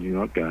boss, the New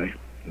York guy,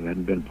 who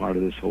hadn't been part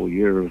of this whole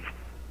year of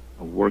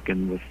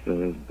working with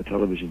the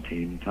television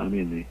team, Tommy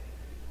and me,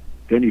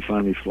 then he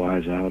finally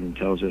flies out and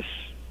tells us,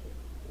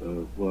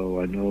 well,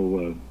 I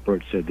know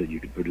Bert said that you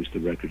could produce the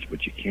records,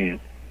 but you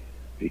can't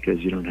because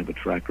you don't have a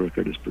track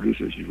record as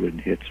producers. You've written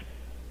hits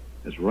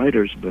as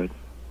writers, but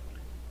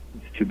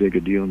it's too big a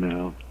deal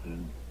now,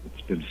 and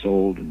it's been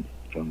sold, and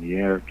it's on the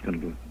air. It's going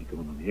to be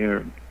going on the air.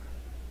 And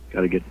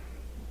got to get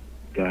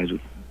guys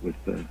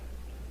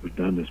who've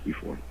done this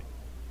before.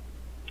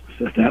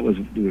 So that was,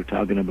 we were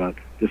talking about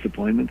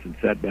disappointments and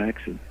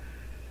setbacks and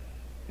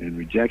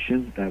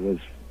rejection. That was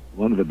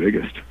one of the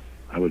biggest,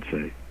 I would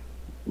say.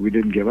 We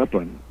didn't give up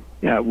on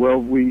it. Yeah, well,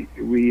 we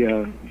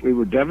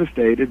were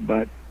devastated,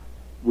 but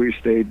we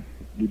stayed.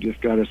 We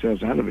just got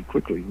ourselves out of it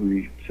quickly.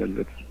 We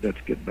said,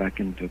 let's get back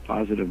into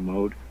positive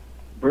mode.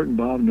 Bert and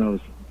Bob knows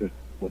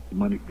what the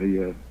money,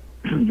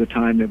 the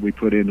time that we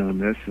put in on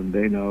this, and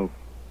they know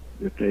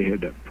that they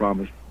had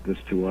promised this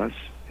to us,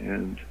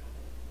 and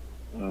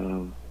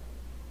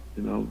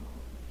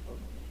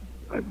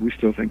we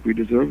still think we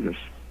deserve this.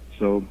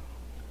 So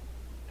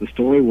the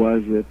story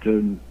was that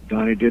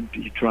Donnie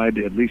he tried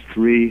at least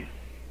three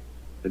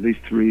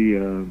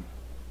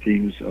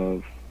teams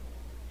of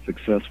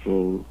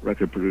successful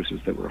record producers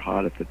that were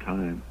hot at the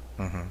time,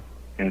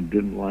 and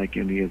didn't like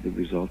any of the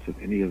results of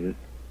any of it.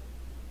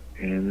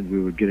 And we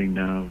were getting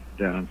now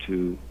down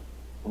to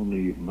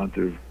only a month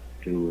or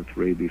two or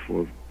three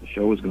before the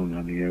show was going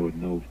on the air with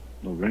no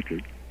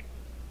record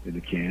in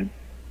the can.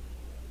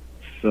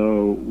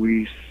 So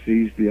we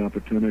seized the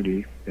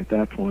opportunity at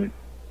that point,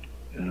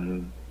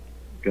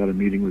 got a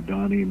meeting with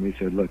Donnie, and we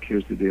said, look,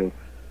 here's the deal.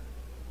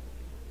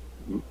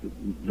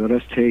 Let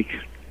us take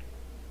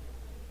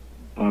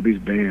Bobby's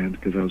band,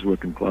 because I was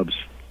working clubs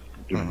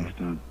during this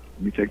time.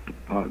 Let me take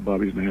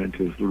Bobby's band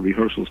into his little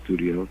rehearsal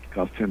studio. It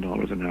costs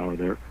 $10 an hour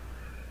there.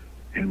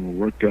 And we'll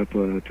work up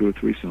 2 or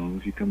 3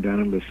 songs. You come down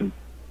and listen.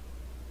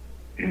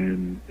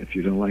 And if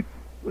you don't like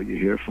what you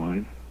hear,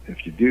 fine.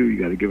 If you do, you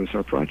got to give us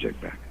our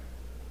project back.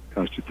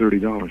 Cost you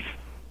 $30.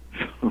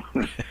 So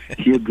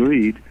he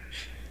agreed.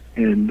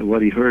 And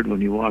what he heard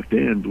when he walked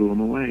in blew him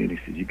away. And he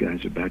said, you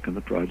guys are back on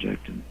the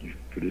project and you're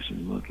producing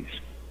the Monkees.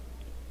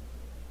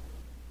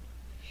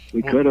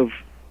 We could have,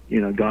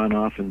 gone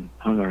off and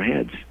hung our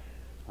heads.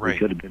 Right. We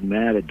could have been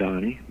mad at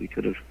Donnie. We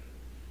could have,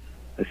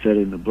 I said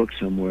in the book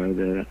somewhere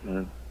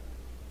that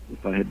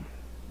if I had,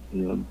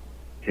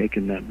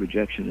 taken that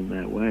rejection in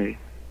that way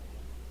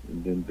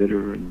and been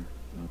bitter, and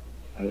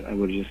I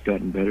would have just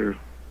gotten better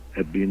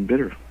at being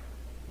bitter.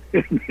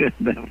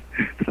 that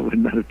would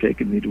not have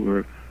taken me to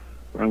where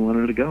I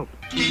wanted to go.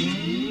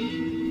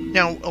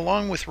 Now,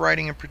 along with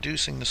writing and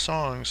producing the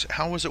songs,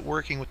 how was it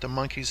working with the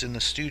Monkees in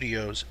the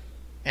studios,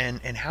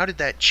 and how did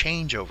that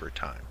change over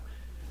time?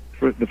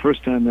 The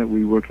first time that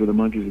we worked with the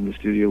Monkees in the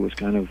studio was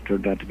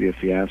turned out to be a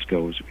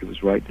fiasco. It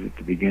was right at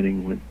the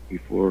beginning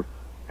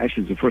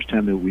actually, it was the first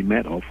time that we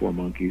met all 4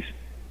 Monkees.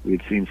 We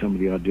had seen some of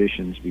the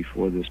auditions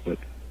before this, but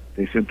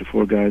they sent the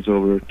 4 guys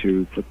over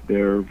to put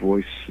their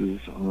voices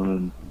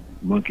on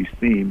Monkees'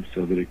 theme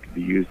so that it could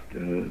be used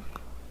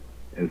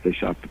as they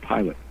shot the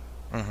pilot.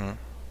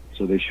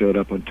 So they showed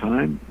up on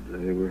time.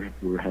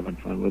 We were having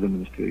fun with them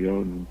in the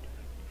studio and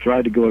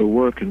tried to go to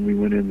work, and we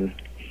went in the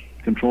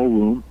control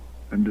room,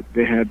 and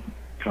they had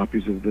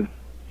copies of the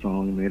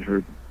song, and they'd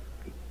heard,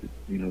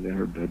 they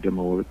heard a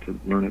demo of it to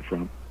learn it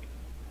from.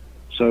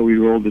 So we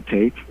rolled the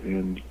tape,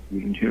 and we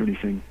didn't hear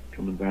anything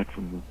coming back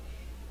in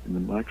the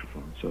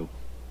microphone. So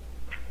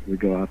we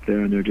go out there,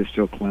 and they're just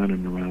still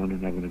clowning around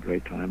and having a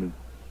great time. And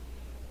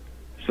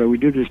so we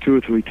did this 2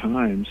 or 3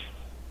 times,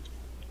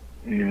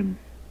 and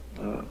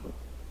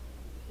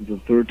the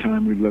third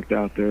time we looked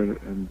out there,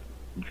 and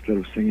instead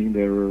of singing,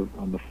 they were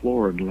on the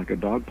floor in like a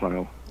dog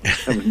pile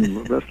having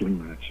a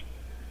wrestling match.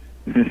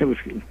 It was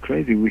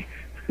crazy. We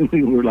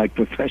were like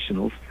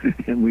professionals,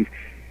 and we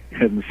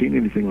hadn't seen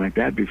anything like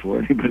that before,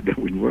 anybody that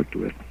we'd worked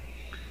with.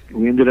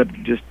 We ended up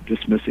just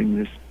dismissing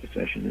this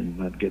session and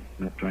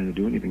not trying to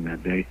do anything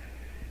that day.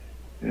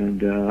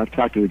 And I've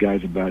talked to the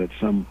guys about it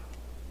some,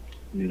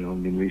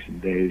 in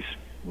recent days,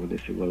 where they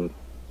said, well,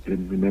 they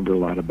didn't remember a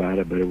lot about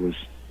it, but it was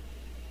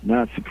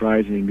not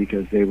surprising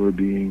because they were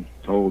being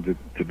told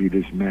to be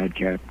these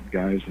madcap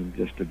guys and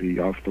just to be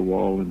off the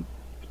wall and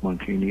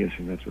spontaneous,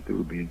 and that's what they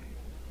were being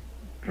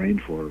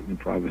trained for,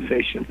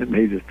 improvisation, and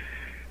they just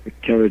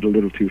carried a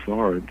little too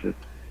far into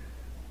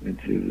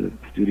the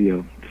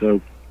studio.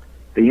 So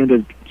they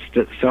ended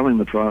selling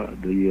the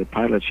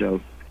pilot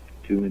show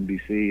to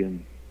NBC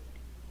and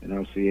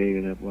RCA,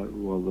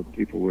 and the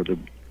people were the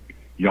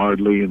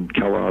Yardley and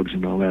Kellogg's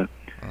and all that,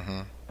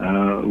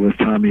 with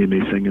Tommy and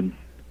me singing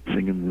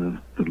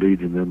the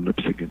leads and then lip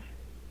syncing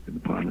in the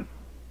pilot.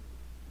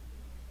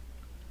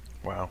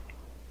 Wow.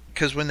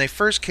 Because when they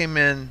first came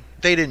in,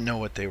 they didn't know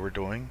what they were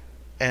doing.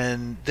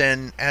 And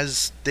then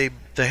as the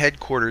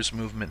headquarters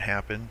movement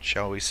happened,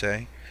 shall we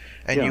say,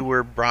 and you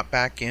were brought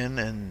back in,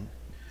 and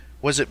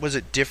was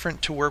it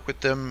different to work with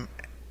them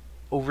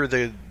over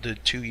the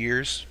 2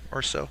 years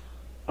or so?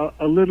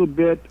 A little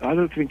bit. I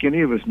don't think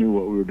any of us knew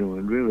what we were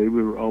doing, really.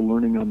 We were all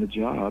learning on the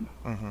job.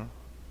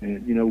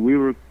 And, we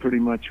were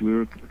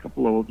a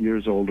couple of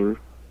years older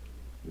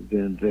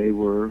than they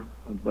were,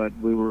 but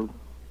we were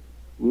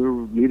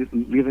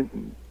leading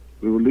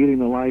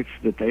the life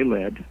that they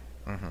led.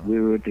 We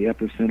were at the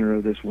epicenter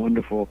of this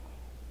wonderful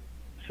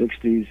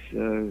 60s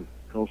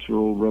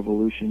cultural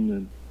revolution,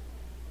 and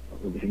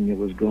everything that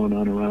was going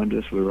on around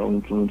us. We were all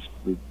influenced.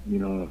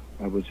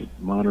 I was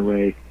at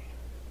Monterey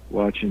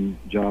watching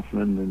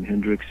Joplin and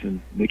Hendrix,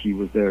 and Mickey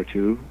was there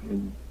too.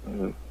 And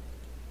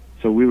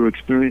so we were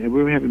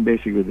having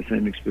basically the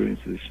same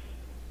experiences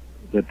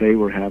that they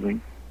were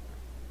having,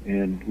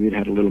 and we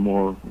had a little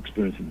more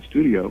experience in the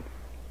studio,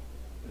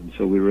 and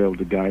so we were able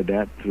to guide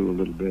that through a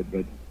little bit.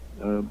 But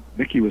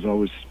Mickey was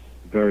always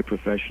very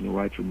professional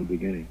right from the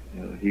beginning.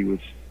 He was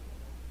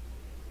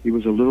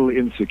a little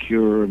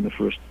insecure in the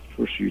first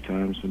few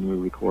times when we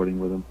were recording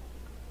with him.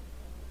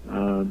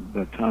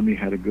 But Tommy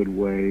had a good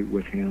way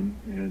with him,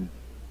 and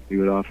he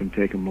would often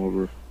take him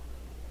over,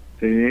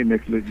 say, "Hey,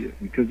 Mick,"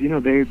 because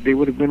they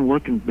would have been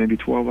working maybe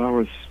 12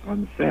 hours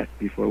on the set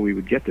before we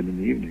would get them in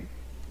the evening.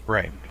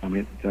 Right.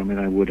 Tommy and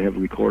I would have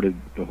recorded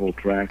the whole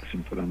tracks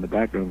and put on the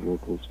background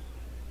vocals,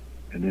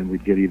 and then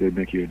we'd get either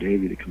Mickey or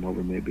Davey to come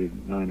over maybe at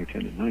 9 or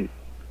 10 at night.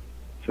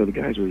 So the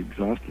guys were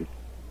exhausted.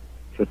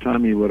 So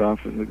Tommy would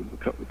often,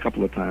 a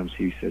couple of times,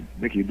 he said,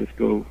 "Mickey, let's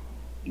go.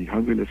 You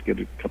hungry? Let's get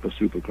a cup of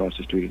soup across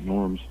the street at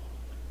Norm's.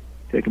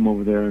 Take him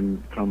over there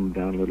and calm him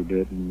down a little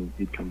bit," and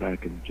he'd come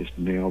back and just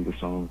nail the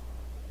song.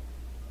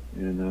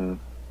 And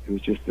it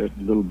was just that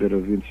little bit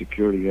of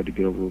insecurity you had to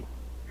get over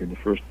in the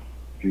first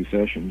few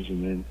sessions,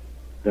 and then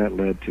that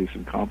led to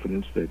some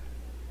confidence that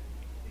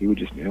he would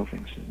just nail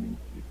things. I mean,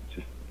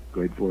 just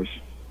great voice.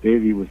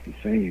 Davey was the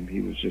same.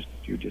 He would just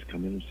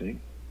come in and sing.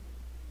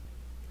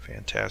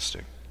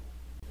 Fantastic.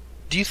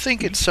 Do you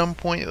think at some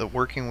point that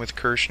working with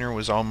Kirshner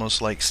was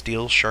almost like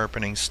steel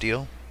sharpening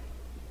steel?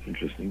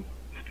 Interesting.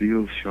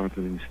 Steel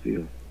sharpening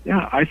steel.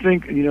 Yeah, I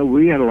think,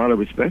 we had a lot of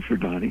respect for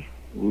Donnie.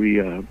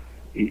 It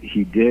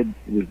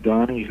was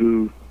Donnie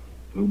who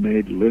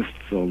made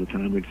lists all the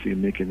time. We'd see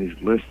him making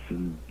these lists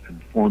and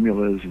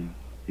formulas, and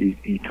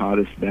he taught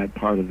us that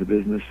part of the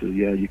business. So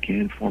yeah, you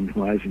can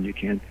formalize, and you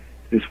can.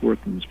 This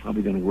worked, and it's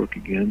probably going to work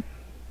again.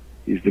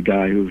 He's the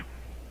guy who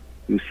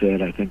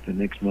said, I think the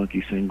next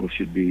Monkey single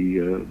should be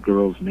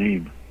Girl's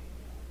Name.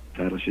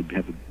 The title should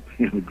have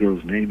a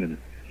girl's name in it.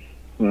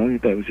 Well, I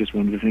think that was just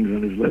one of the things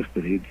on his list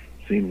that he'd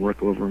seen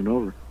work over and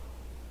over.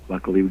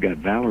 Luckily, we got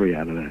Valerie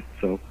out of that.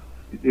 So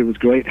it was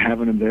great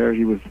having him there.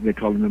 They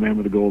called him the man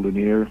with the golden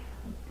ear,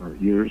 or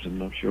ears. I'm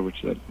not sure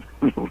how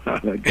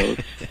that goes.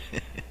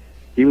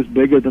 He was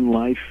bigger than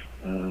life.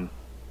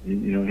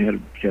 He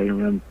had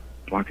carrying around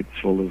pockets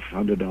full of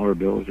 $100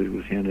 bills that he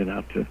was handing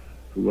out to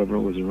whoever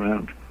was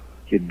around.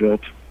 He had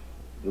built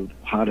the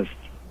hottest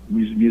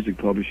music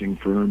publishing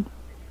firm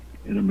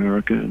in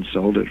America and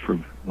sold it for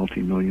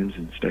multi-millions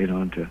and stayed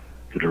on to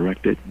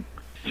direct it.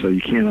 So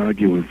you can't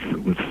argue with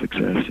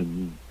success.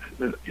 And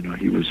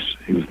he was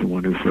the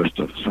one who first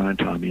signed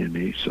Tommy and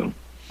me. So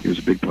he was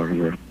a big part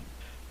of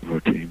our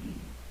team.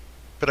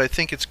 But I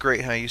think it's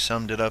great how you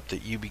summed it up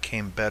that you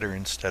became better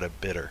instead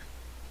of bitter.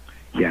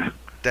 Yeah,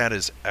 that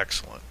is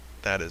excellent.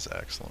 That is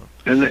excellent.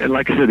 And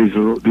like I said, these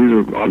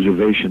are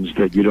observations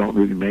that you don't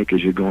really make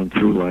as you're going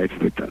through life.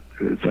 But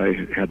as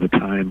I had the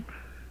time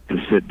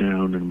to sit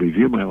down and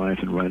review my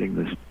life in writing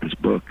this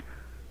book,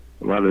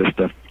 a lot of this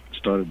stuff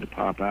started to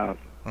pop out.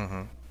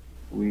 Mm-hmm.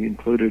 We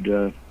included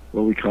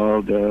what we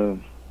called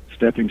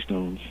stepping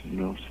stones.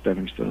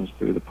 Stepping stones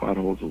through the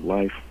potholes of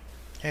life.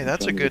 Hey,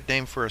 that's a good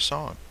name for a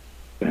song.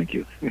 Thank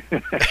you.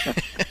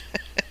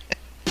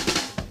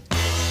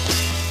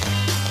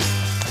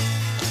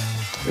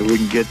 If we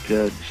can get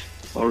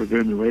Paul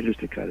Revere and the Raiders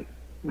to cut it.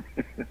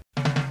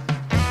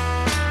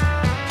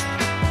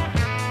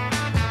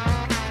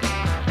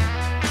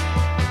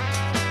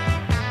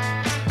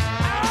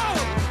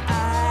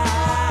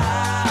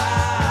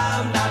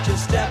 I'm not your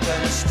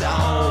stepping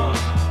stone.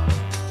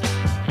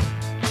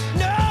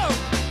 No,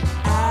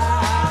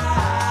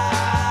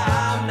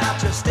 I'm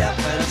not your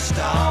stepping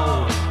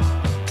stone.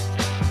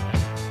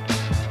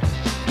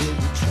 You're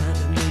trying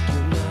to make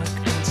your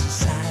mark on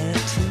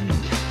society,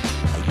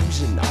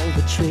 using all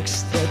the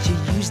tricks that you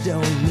used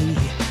on me.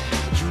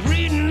 You're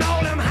reading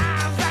all them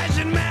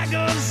high-fashion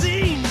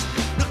magazines,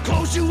 the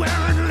clothes you're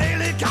wearing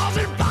lately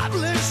causing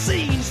public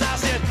scenes. I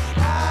said,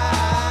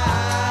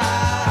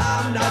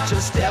 I'm not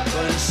your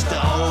stepping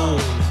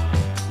stone.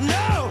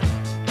 No,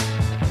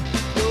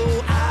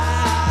 no,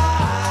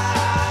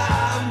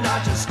 I'm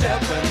not your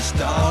stepping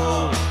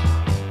stone.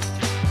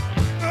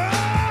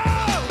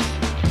 Oh,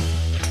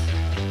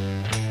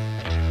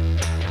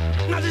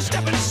 not your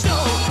stepping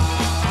stone.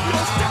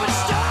 No stepping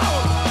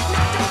stone.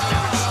 Not your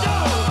stepping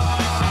stone.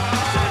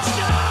 Stepping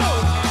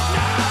stone.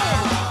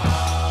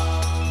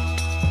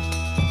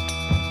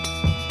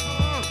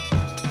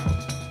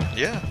 No.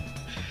 Yeah.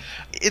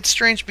 It's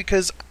strange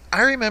because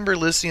I remember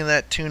listening to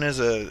that tune as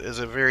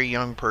a very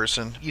young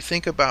person. You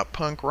think about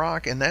punk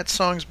rock, and that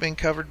song's been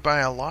covered by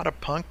a lot of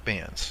punk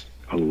bands.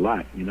 A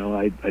lot.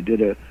 I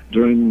did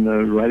during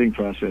the writing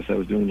process, I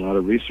was doing a lot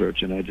of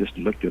research, and I just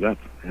looked it up,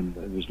 and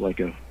it was like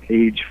a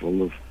page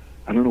full of,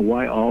 I don't know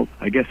why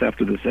I guess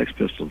after the Sex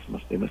Pistols,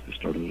 they must have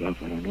started it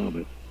off, I don't know,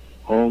 but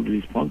all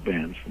these punk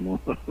bands from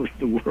all over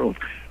the world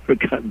were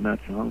cutting that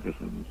song for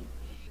some reason.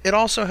 It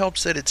also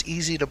helps that it's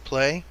easy to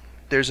play.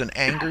 There's an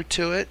anger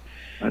to it.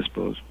 I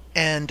suppose.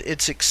 and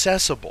it's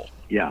accessible.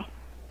 Yeah.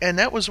 And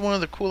that was one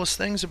of the coolest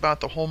things about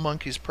the whole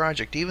Monkees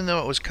project. Even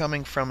though it was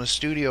coming from a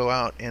studio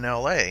out in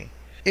L.A.,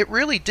 it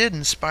really did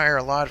inspire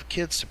a lot of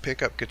kids to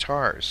pick up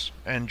guitars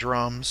and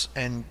drums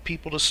and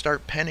people to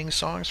start penning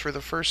songs for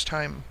the first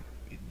time.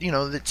 You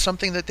know, that's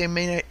something that they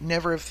may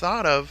never have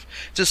thought of.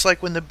 Just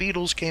like when the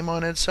Beatles came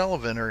on Ed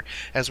Sullivan, or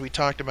as we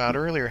talked about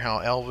earlier, how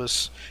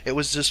Elvis, it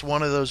was just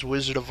one of those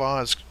Wizard of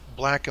Oz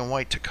black and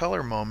white to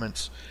color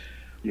moments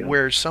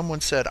where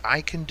someone said,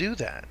 I can do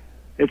that.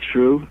 It's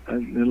true.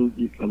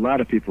 A lot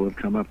of people have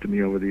come up to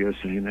me over the years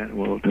saying that,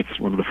 well, that's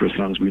one of the first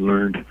songs we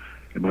learned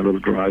in my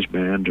little garage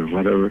band or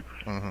whatever.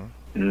 Mm-hmm.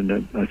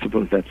 And I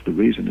suppose that's the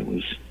reason. It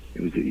was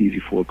an easy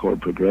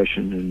 4-chord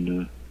progression,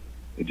 and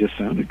it just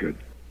sounded good.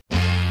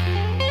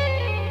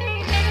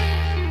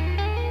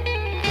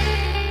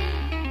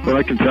 Well,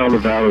 I can tell the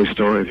Valerie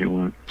story if you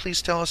want.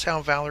 Please tell us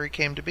how Valerie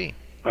came to be.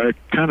 I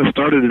kind of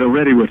started it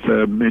already with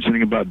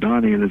mentioning about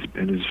Donnie and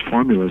his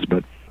formulas,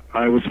 but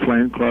I was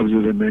playing clubs,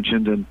 as I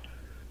mentioned,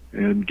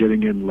 and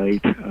getting in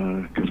late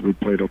because we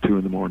played till 2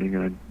 in the morning,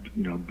 and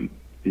I'd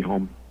be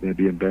home,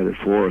 maybe in bed at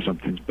 4 or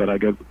something. But I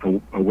got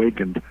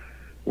awakened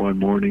one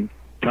morning.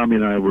 Tommy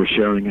and I were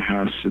sharing a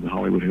house in the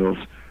Hollywood Hills,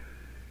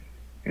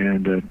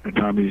 and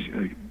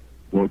Tommy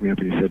woke me up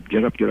and he said,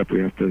 "Get up, we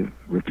have to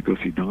go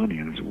see Donnie."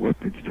 And I said, "What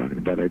are you talking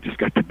about? I just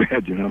got to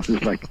bed, It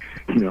was like,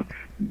 8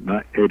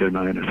 or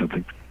 9 or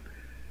something."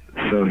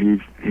 So he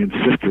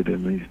insisted,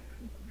 and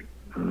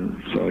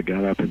so I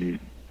got up and he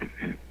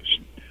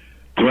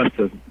thrust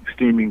a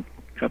steaming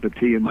cup of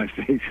tea in my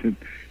face and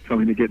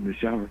told me to get in the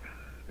shower.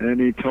 And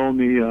he told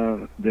me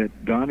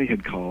that Donnie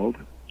had called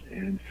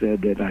and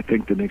said that I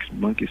think the next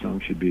Monkey song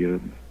should be a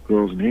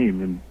girl's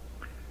name. And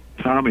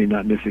Tommy,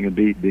 not missing a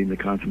beat, being the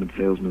consummate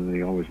salesman that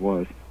he always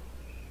was,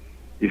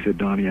 he said,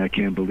 "Donnie, I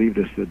can't believe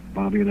this, that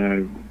Bobby and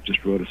I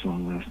just wrote a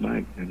song last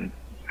night, and it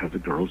has a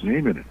girl's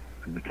name in it,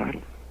 in the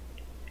title."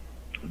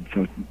 And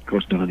so, of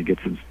course, Donnie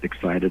gets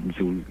excited and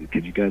said,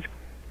 "Could you guys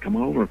come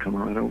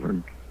right over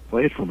and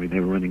play it for me?" They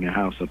were renting a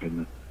house up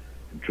in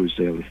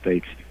Truesdale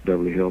Estates,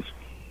 Beverly Hills.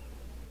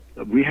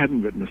 We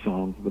hadn't written a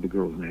song with a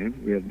girl's name.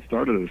 We hadn't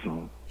started a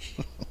song.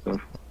 So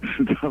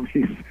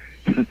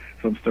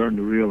I'm starting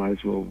to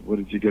realize, well, what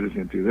did you get us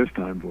into this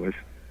time, boys?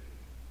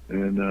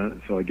 And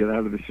so I get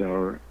out of the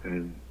shower,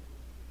 and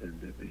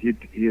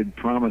he had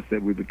promised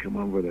that we would come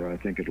over there, I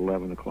think, at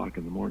 11 o'clock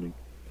in the morning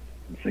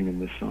and singing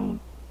this song.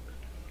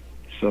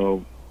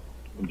 So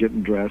I'm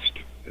getting dressed.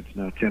 It's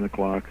now 10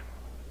 o'clock.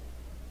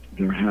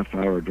 They're a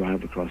half-hour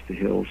drive across the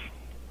hills.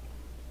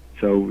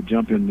 So we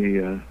jump in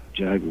the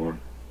Jaguar,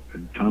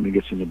 and Tommy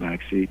gets in the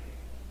back seat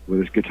with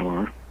his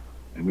guitar,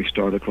 and we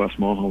start across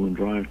Mulholland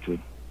Drive to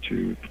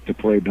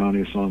play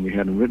Donnie a song we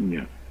hadn't written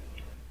yet.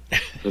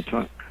 So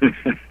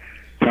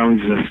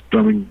Tommy's just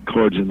strumming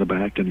chords in the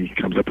back, and he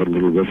comes up with a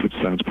little riff which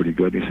sounds pretty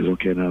good. He says,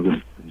 "Okay,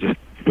 now just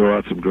throw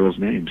out some girls'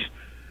 names."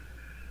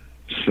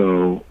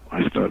 So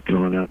I start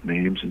throwing out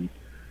names, and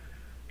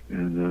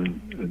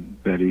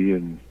Betty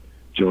and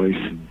Joyce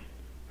and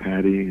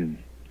Patty, and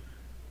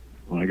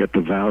when I got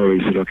to Valerie,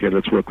 he said, "Okay,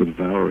 let's work with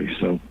Valerie."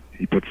 So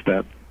he puts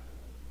that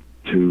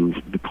to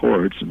the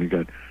chords, and we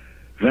got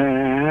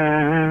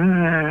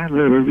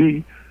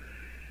Valerie.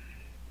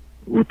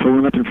 We're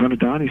pulling up in front of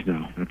Donnie's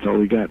now. That's all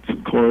we got,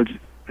 some chords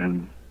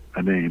and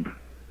a name.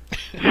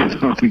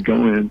 So we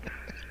go in,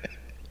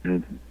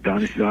 and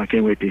Donnie says, "I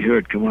can't wait to hear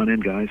it. Come on in,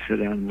 guys. Sit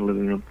down in the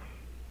living room."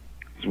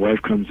 His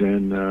wife comes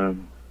in,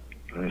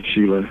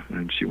 Sheila,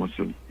 and she wants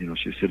to,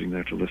 she's sitting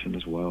there to listen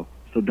as well.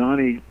 So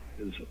Donnie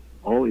is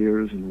all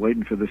ears and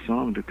waiting for the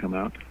song to come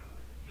out.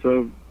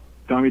 So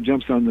Tommy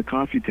jumps on the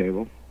coffee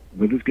table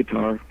with his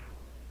guitar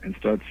and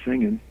starts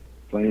singing,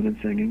 playing and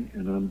singing,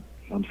 and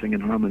I'm singing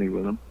harmony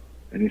with him.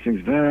 And he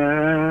sings,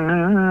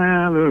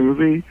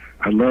 "Valerie,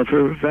 I love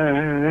her,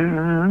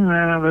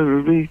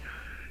 Valerie."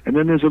 And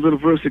then there's a little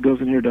verse that goes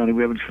in here, Donnie.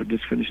 We haven't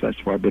just finished that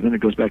part, but then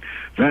it goes back,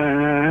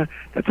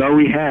 that's all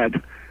we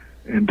had.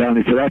 And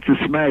Donnie said, "That's a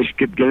smash.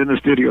 Get in the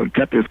studio and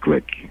cut this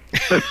quick."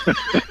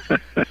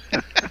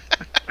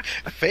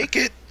 Fake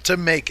it to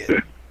make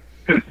it.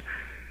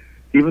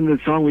 Even the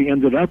song we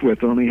ended up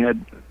with only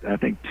had, I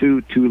think,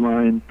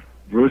 two-line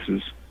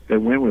verses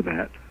that went with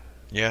that.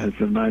 Yeah. It's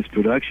a nice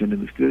production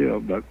in the studio,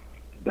 but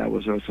that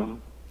was our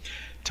song.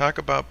 Talk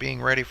about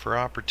being ready for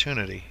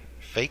opportunity.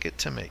 Fake it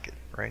to make it,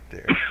 right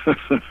there.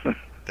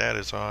 That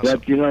is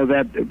awesome.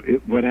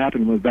 What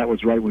happened was that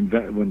was right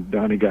when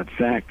Donnie got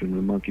sacked and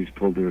the Monkees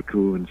pulled their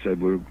coup and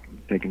said we're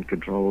taking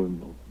control,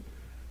 and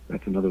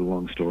that's another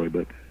long story.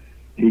 But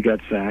he got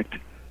sacked.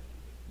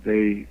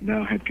 They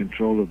now had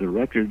control of the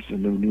records,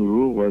 and the new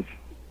rule was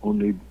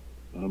only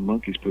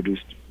Monkees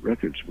produced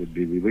records would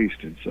be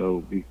released. And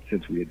so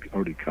since we had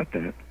already cut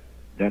that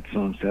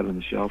song sat on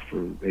the shelf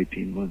for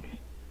 18 months.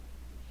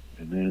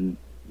 And then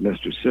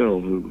Lester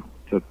Sill, who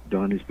took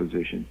Donnie's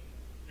position,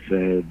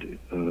 said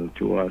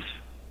to us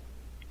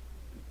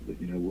that,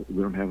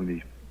 we don't have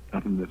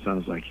nothing that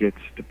sounds like hits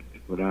to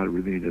put out. It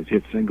really needs a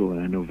hit single,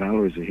 and I know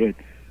Valerie's a hit.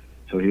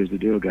 So here's the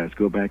deal, guys.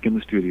 Go back in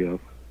the studio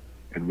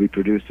and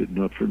reproduce it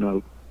note for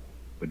note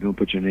but don't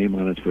put your name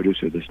on it as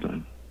producer this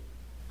time.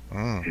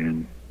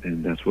 And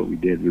that's what we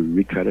did. We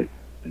recut it,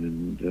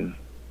 and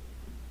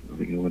I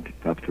think it went to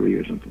top 3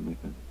 or something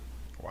like that.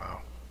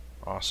 Wow.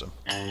 Awesome.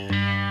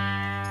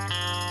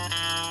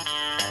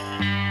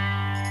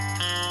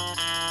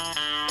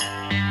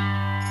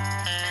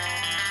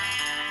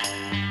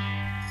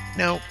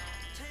 Now,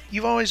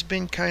 you've always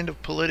been kind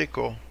of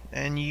political,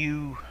 and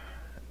you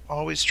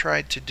always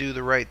tried to do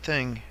the right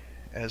thing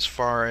as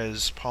far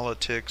as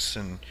politics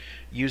and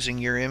using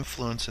your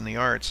influence in the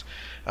arts.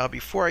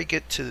 Before I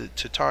get to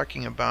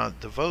talking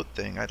about the vote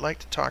thing, I'd like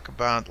to talk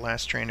about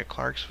Last Train to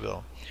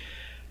Clarksville.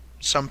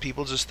 Some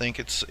people just think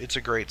it's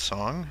a great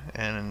song,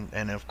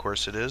 and of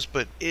course it is,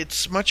 but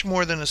it's much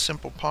more than a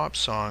simple pop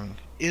song.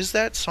 Is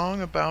that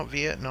song about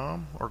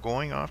Vietnam or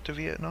going off to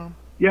Vietnam?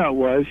 Yeah, it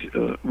was.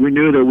 We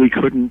knew that we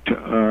couldn't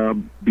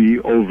be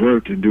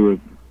overt and do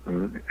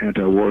an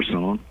anti-war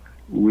song.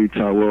 We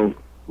thought, well,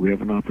 we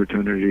have an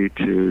opportunity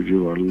to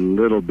do a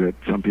little bit.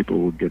 Some people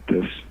will get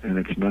this, and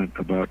it's not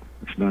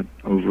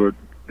overt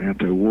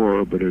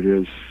anti-war, but it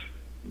is.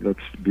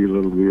 Let's be a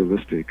little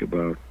realistic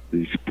about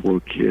these poor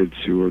kids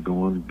who are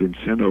been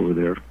sent over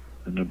there.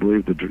 And I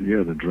believe the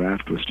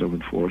draft was still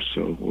in force,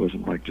 so it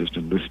wasn't like just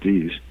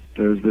enlistees.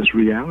 There's this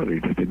reality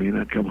that they may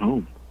not come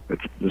home.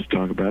 Let's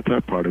talk about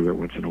that part of it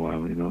once in a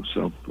while,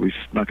 So we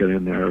snuck it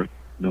in there,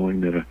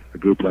 knowing that a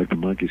group like the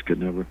Monkees could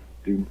never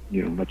do,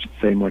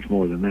 say much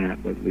more than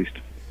that, but at least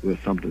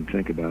with something to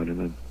think about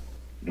in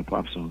a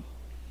pop song.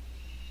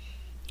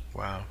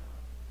 Wow,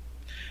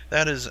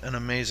 that is an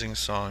amazing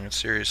song. And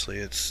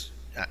seriously,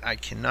 I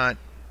cannot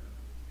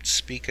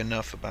speak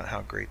enough about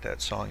how great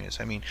that song is.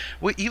 I mean,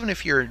 even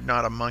if you're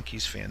not a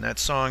Monkees fan, that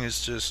song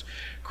is just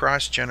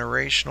cross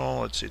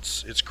generational.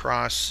 It's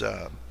cross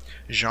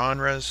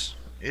genres.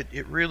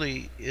 It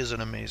really is an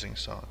amazing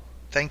song.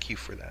 Thank you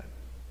for that.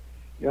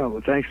 Yeah,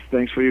 well,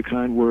 thanks for your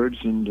kind words,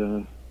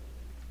 and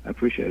I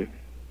appreciate it.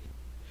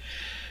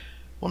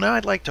 Well, now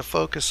I'd like to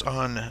focus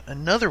on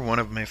another one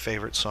of my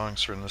favorite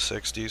songs from the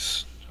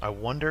 60s, I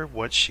Wonder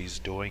What She's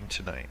Doing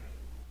Tonight.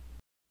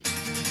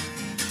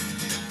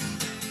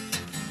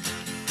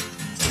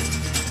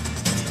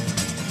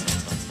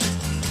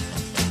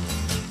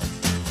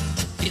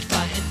 If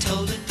I had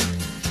told her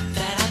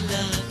that I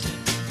loved her,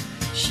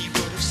 she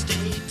would have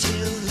stayed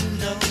till who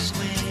knows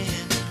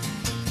when.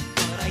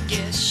 But I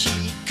guess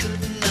she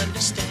couldn't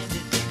understand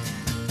it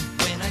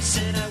when I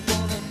said I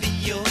wanna be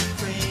your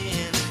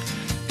friend.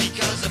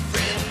 Because a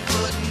friend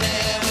would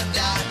never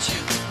doubt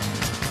you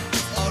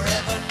or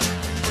ever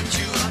put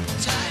you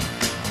uptight.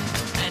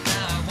 And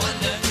now I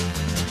wonder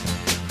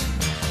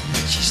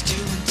what she's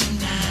doing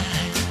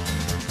tonight.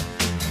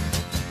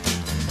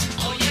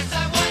 Oh yes,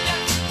 I wonder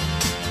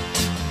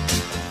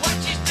what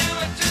she's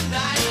doing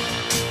tonight.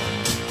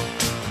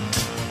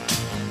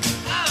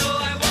 Oh,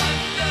 I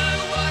wonder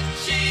what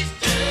she's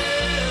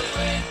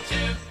doing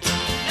tonight.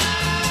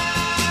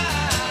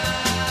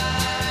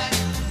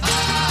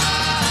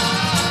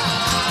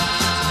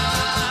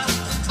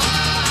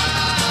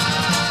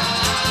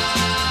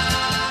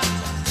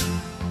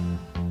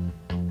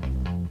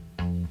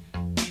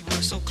 We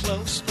were so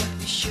close, but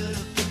we should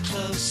have been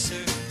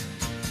closer.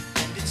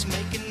 And it's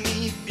making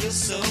me feel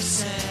so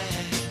sad.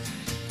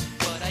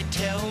 But I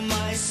tell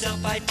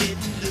myself I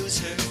didn't lose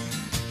her.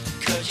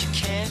 'Cause you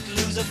can't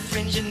lose a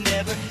friend you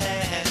never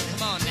had.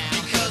 Come on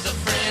now. Because a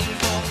friend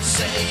won't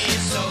say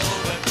it's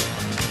over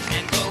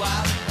and go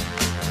out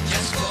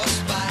just for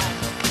spite.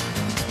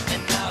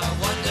 And now I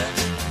wonder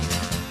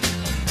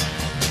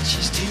what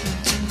she's doing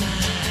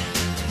tonight.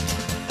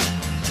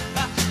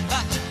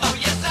 Oh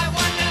yes, I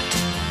wonder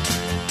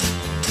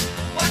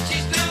what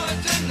she's doing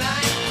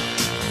tonight.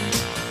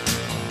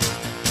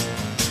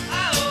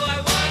 Oh, I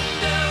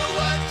wonder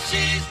what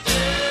she's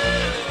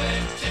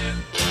doing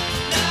tonight.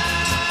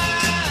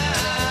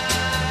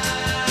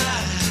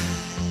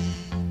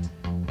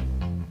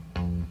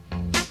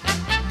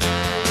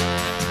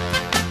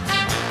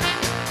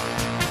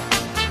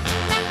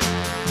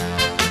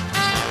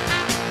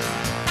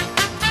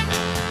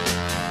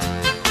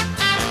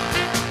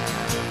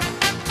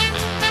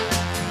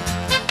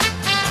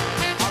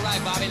 All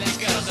right, Bobby, let's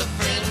go. 'Cause a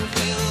friend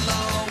will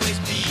always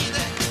be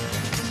there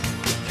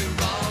if you're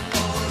wrong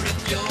or if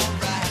you're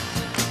right.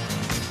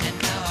 And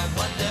now I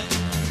wonder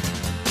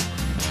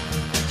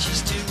what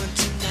she's doing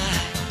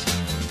tonight.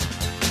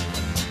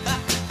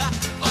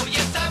 Oh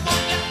yes, I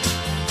wonder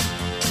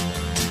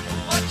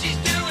what she's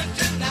doing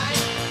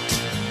tonight.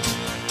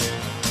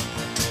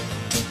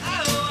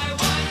 Oh, I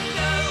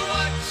wonder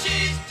what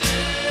she's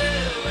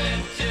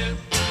doing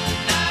tonight.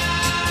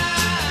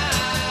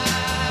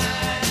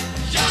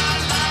 Sha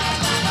la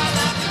la la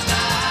la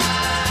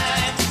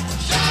tonight.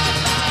 Sha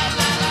la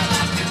la la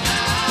la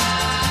tonight.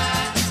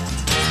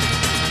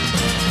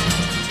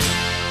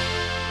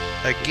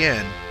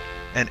 Again,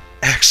 an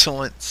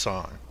excellent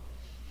song.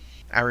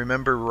 I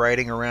remember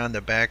riding around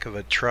the back of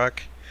a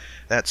truck,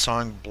 that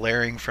song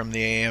blaring from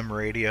the AM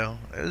radio.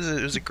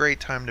 It was a great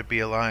time to be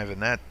alive,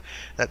 and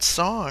that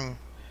song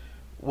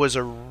was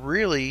a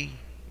really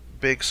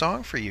big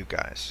song for you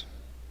guys.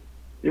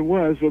 It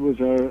was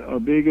our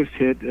biggest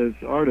hit as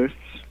artists,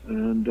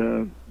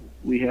 and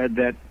we had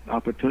that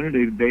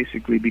opportunity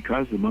basically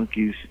because the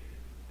Monkees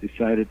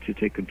decided to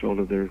take control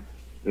of their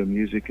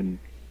music and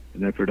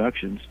their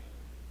productions,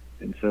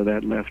 and so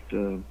that left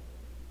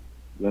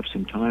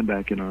some time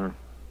back in our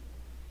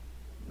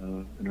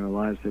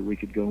lives that we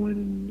could go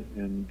in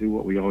and do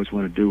what we always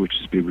wanted to do, which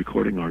is be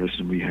recording artists,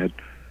 and we had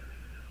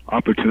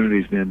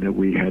opportunities then that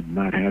we had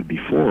not had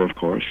before, of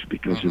course,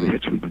 because of the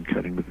hits we've been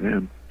cutting with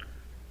them.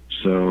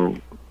 So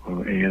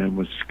A&M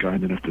was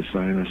kind enough to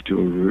sign us to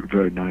a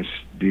very nice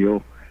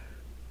deal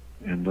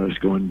and let us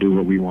go and do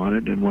what we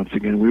wanted. And once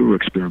again, we were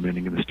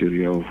experimenting in the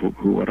studio of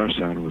what our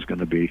sound was going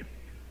to be.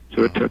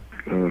 So it took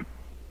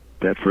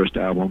that first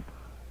album,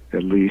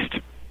 at least.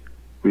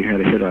 We had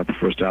a hit out the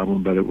first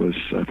album, but it was,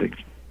 I think,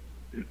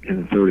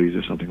 in the 30s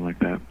or something like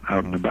that,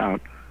 out and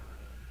about.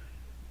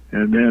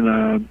 And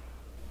then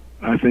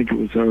I think it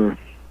was our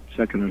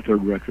second or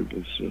third record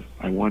was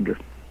I Wonder.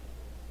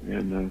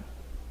 And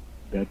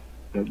that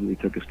really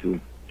took us to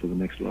the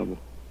next level.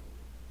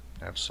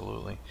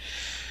 Absolutely.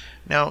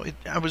 Now,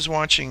 I was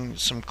watching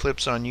some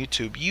clips on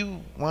YouTube.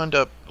 You wound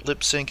up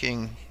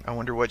lip-syncing I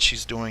Wonder What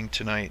She's Doing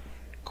Tonight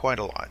quite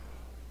a lot.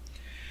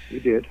 We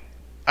did.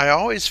 I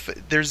always...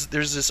 There's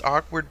this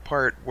awkward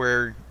part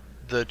where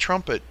the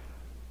trumpet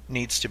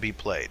needs to be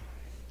played.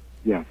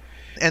 Yeah.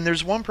 And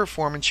there's one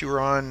performance you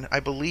were on, I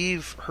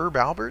believe, Herb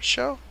Albert's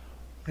show?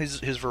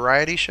 His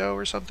variety show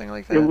or something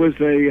like that?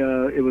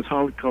 It was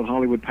called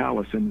Hollywood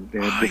Palace, and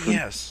they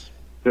had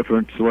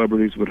different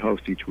celebrities would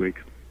host each week.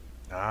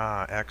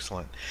 Ah,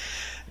 excellent.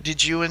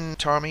 Did you and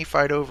Tommy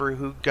fight over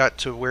who got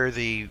to wear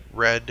the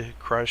red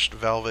crushed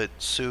velvet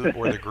suit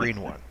or the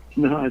green one?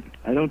 No,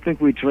 I don't think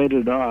we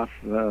traded it off.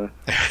 In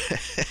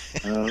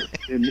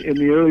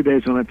the early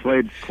days when I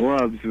played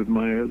clubs with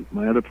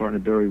my other partner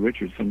Barry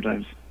Richards,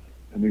 sometimes,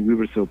 I mean, we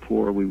were so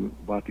poor, we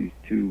bought these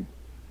two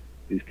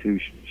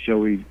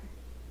showy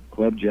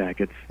club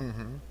jackets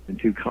in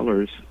two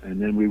colors,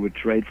 and then we would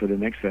trade for the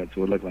next set,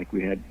 so it looked like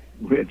we had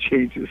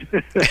changes.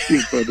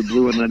 He wear the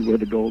blue and then wear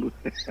the gold.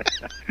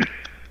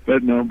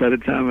 But no, by the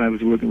time I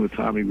was working with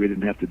Tommy, we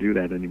didn't have to do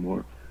that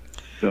anymore.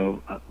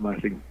 So I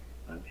think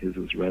his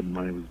was red and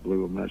mine was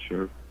blue. I'm not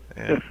sure.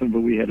 Yeah. But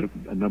we had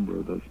a number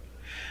of those.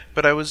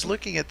 But I was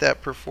looking at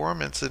that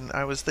performance, and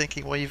I was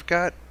thinking, well, you've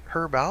got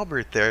Herb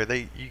Albert there.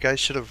 You guys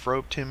should have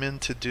roped him in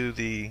to do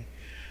the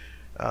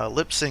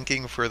lip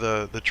syncing for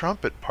the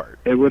trumpet part.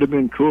 It would have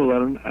been cool.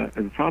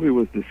 It probably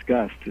was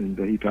discussed, and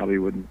he probably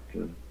wouldn't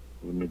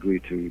agree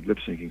to lip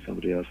syncing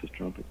somebody else's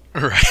trumpet.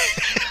 Right.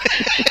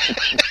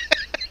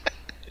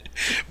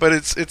 But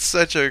it's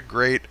such a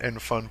great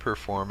and fun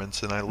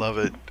performance, and I love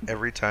it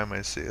every time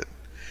I see it.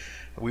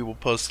 We will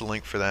post the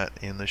link for that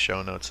in the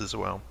show notes as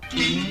well.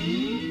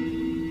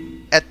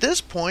 At this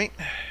point,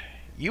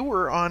 you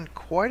were on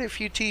quite a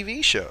few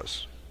TV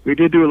shows. We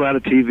did do a lot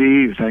of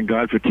TV. Thank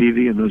God for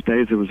TV. In those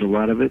days, there was a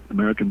lot of it.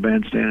 American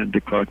Bandstand.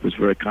 Dick Clark was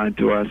very kind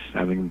to us,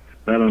 having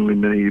not only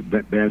many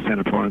bandstand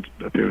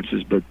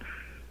appearances, but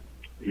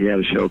he had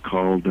a show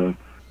called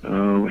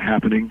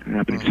Happening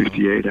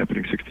 68,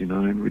 Happening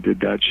 69. We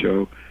did that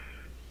show.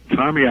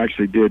 Tommy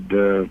actually did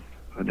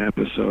an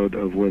episode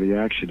of Where the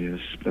Action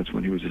Is. That's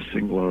when he was a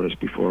single artist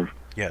before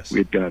we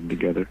had gotten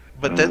together.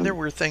 But then there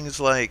were things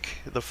like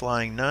The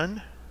Flying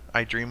Nun,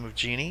 I Dream of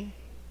Jeannie,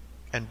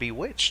 and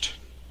Bewitched.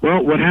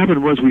 Well, what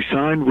happened was we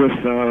signed with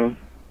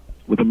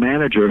a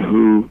manager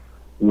who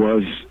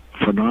was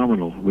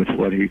phenomenal with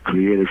what he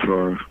created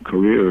for our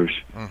careers.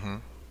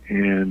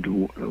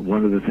 And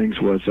one of the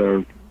things was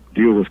our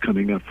deal was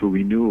coming up for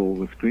renewal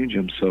with Screen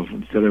Gems. So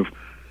instead of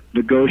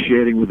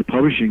negotiating with the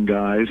publishing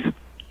guys,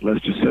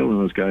 Lester Sill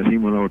and those guys, he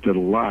went over to the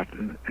lot,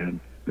 and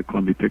the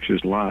Columbia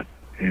Pictures lot,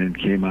 and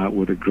came out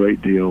with a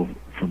great deal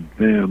from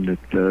them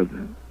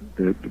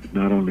that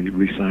not only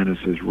re-sign us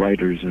as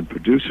writers and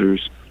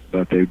producers,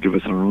 but they would give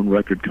us our own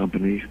record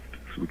company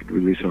so we could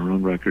release our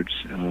own records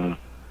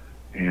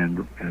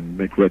and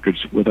make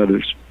records with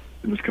others.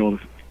 It was called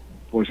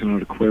Voice and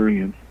Art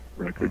Aquarium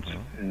Records,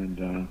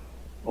 and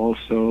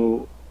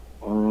also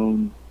our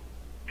own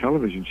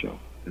television show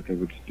that they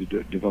would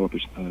develop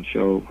a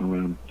show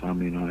around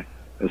Tommy and I,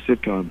 a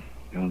sitcom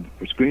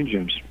for Screen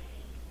Gems.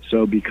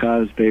 So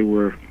because they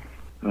were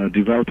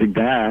developing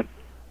that,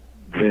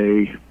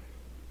 they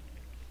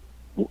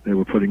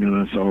were putting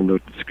on us all the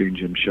Screen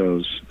Gem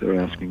shows. They were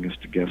asking us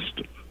to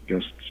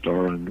guest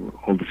star on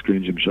all the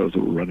Screen Gem shows that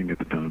were running at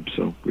the time.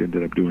 So we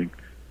ended up doing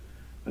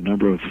a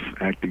number of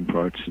acting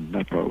parts, and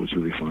that part was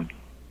really fun.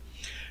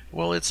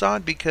 Well, it's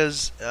odd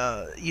because,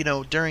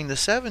 during the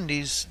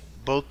 70s,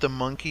 both the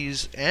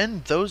Monkees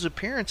and those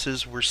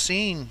appearances were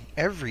seen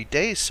every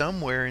day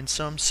somewhere in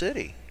some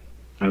city.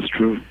 That's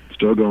true.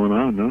 Still going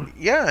on, no?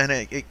 Yeah, and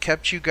it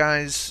kept you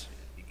guys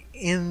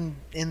in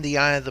the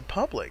eye of the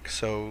public.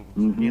 So,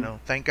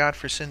 thank God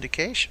for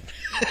syndication.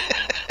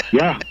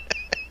 Yeah.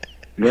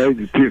 Yeah,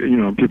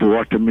 people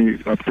walk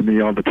up to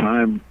me all the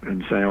time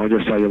and say, "Oh, I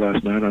just saw you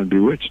last night on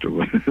Bewitched," or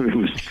whatever. It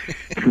was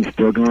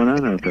still going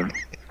on out there.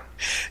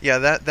 Yeah,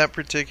 that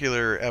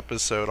particular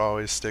episode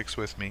always sticks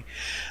with me.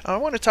 I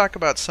want to talk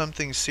about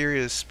something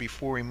serious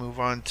before we move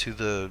on to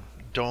the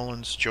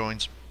Dolan's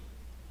joints.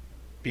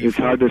 It's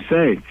hard to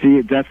say.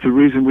 See, that's the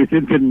reason we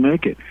didn't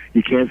make it.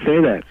 You can't say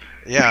that.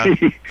 Yeah.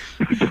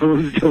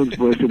 Jones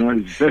voice and art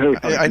is very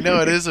hard. I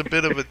know it is a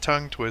bit of a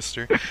tongue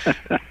twister.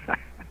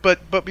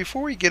 But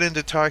before we get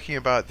into talking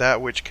about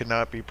that which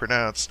cannot be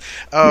pronounced,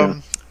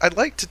 I'd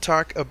like to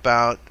talk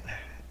about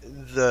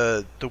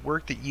the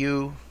work that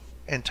you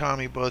and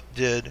Tommy both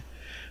did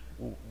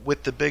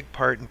with the big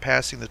part in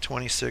passing the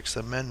 26th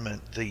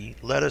Amendment, the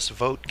Let Us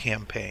Vote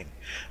campaign.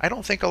 I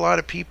don't think a lot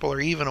of people are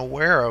even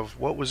aware of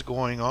what was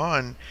going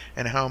on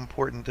and how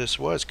important this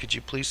was. Could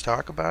you please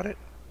talk about it?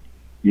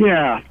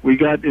 Yeah, we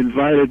got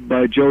invited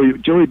by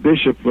Joey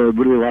Bishop.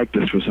 Really liked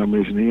us for some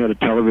reason. He had a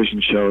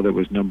television show that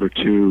was number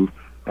 2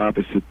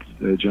 opposite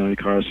Johnny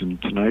Carson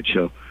Tonight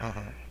Show.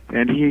 Uh-huh.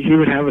 And he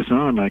would have us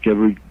on like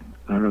every,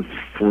 4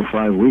 or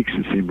 5 weeks,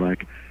 it seemed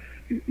like.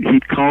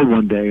 He'd called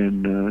one day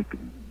and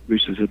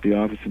reached us at the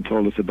office and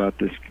told us about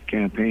this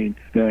campaign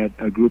that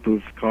a group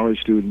of college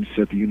students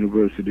at the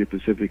University of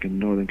Pacific in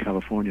Northern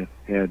California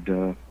had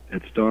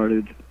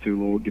started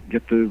to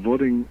get the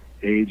voting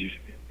age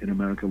in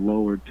America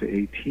lowered to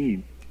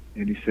 18.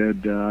 And he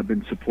said, I've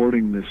been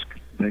supporting this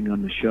thing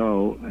on the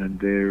show, and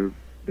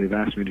they've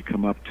asked me to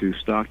come up to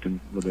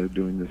Stockton where they're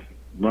doing this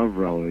love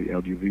rally,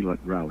 LUV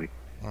rally.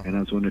 Uh-huh. And I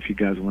was wondering if you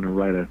guys want to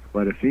write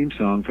a theme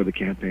song for the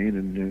campaign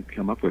and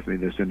come up with me.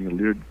 They're sending a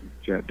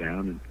Learjet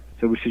down. And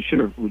so we said,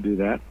 sure, we'll do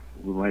that.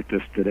 We'll write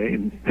this today,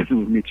 and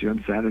we'll meet you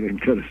on Saturday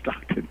and go to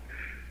Stockton.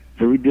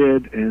 So we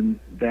did, and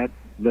that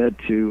led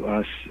to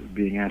us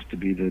being asked to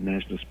be the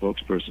national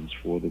spokespersons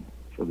for the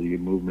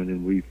movement,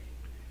 and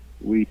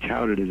we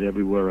touted it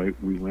everywhere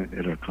we went,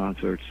 at our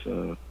concerts,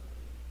 on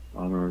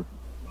our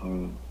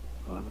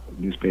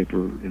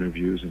newspaper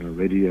interviews and our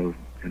radio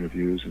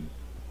interviews, and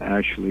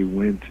actually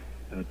went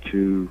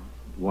to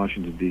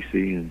Washington, D.C.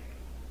 and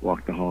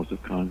walked the halls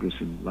of Congress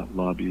and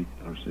lobbied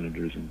our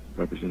senators and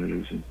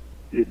representatives, and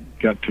it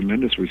got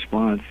tremendous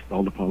response.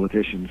 All the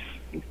politicians,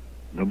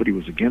 nobody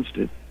was against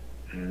it,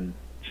 and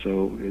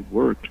so it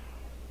worked.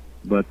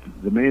 But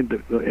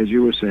as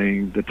you were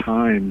saying, the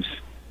times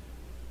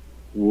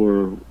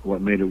were what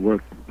made it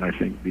work, I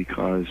think,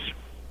 because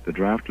the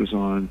draft was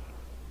on.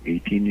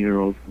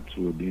 18-year-olds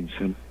who were being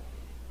sent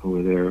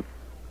over there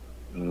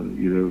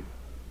either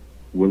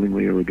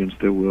willingly or against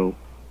their will.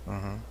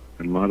 Uh-huh.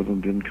 And a lot of them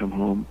didn't come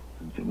home,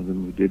 and some of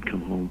them who did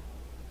come home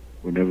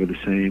were never the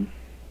same.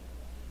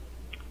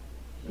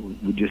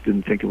 We just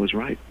didn't think it was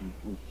right.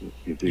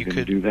 If they're going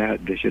to do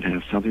that, they should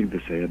have something to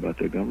say about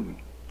their government.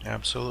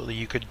 Absolutely.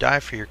 You could die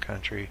for your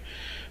country,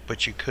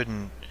 but you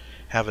couldn't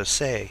have a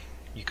say.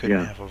 You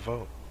couldn't have a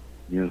vote.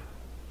 Yeah.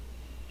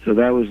 So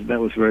that was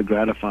very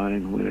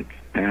gratifying when it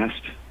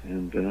passed,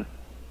 and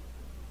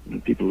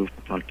people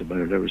have talked about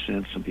it ever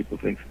since. Some people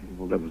think,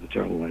 well, that was a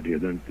terrible idea.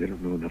 They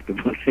don't know enough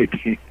about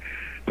 18.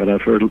 But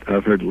I've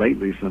heard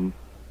lately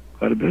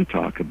quite a bit of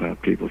talk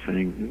about people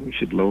saying we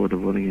should lower the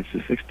voting age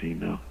to 16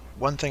 now.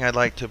 One thing I'd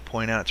like to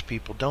point out to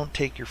people: don't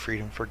take your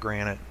freedom for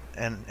granted,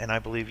 and I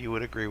believe you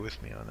would agree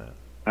with me on that.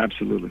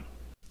 Absolutely.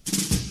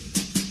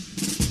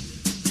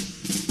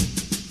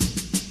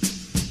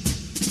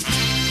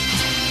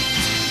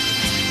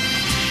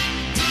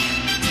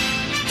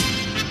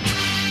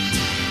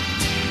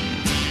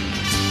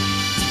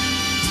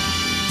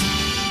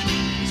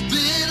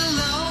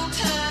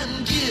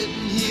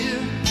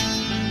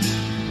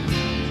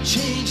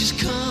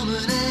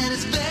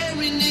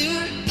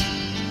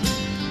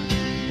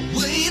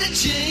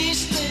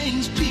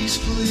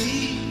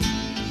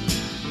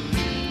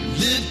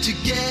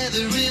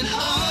 Together in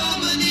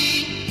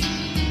harmony,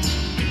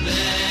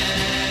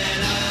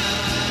 let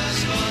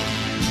us vote.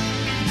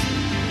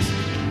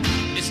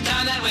 It's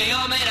time that we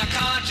all made a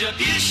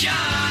contribution.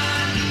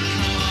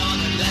 Come on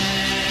and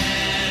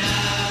let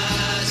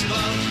us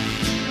vote.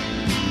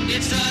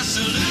 It's the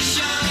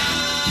solution.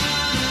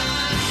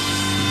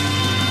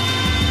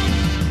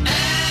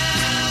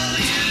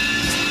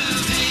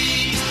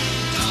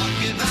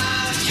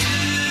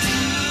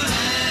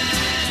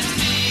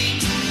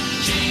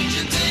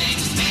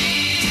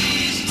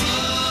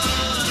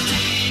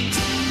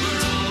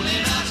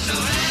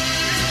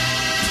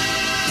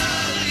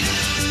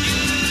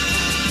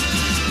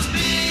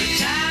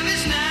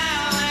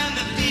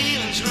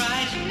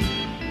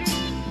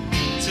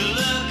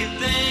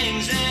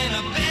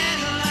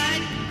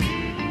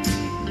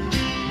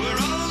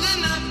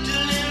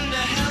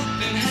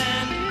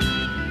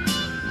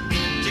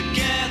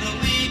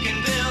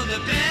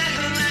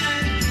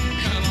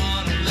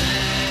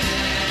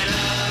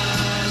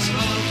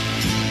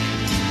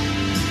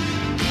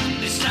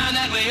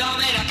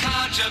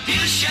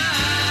 Contribution.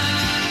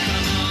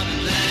 Come on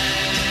and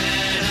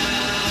let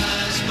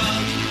us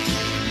vote.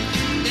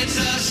 It's a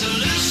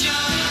solution.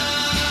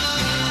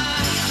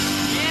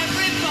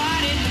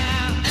 Everybody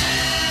now.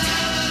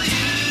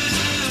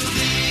 LUV.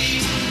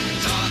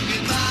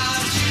 Talking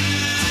about you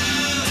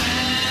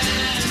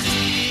and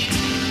me.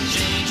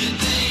 Changing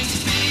things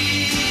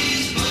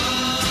peacefully.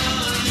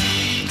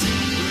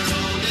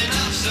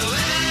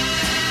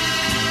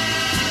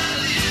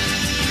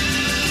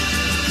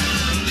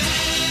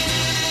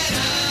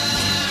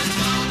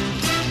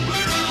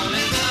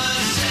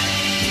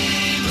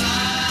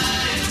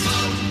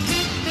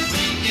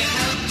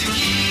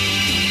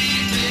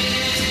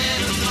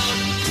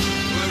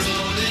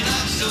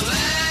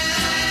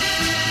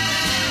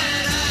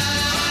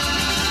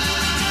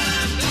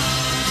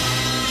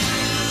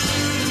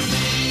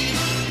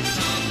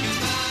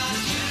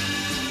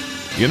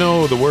 You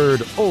know, the word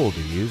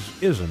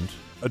oldies isn't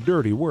a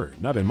dirty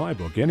word, not in my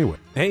book anyway.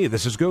 Hey,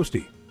 this is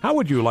Ghosty. How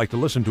would you like to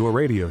listen to a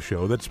radio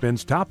show that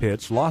spins top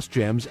hits, lost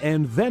gems,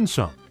 and then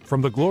some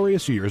from the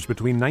glorious years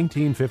between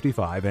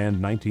 1955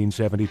 and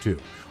 1972?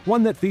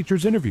 One that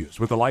features interviews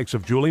with the likes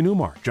of Julie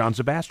Newmar, John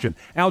Sebastian,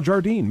 Al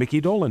Jardine,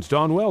 Mickey Dolenz,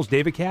 Don Wells,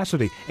 David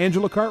Cassidy,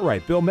 Angela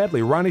Cartwright, Bill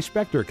Medley, Ronnie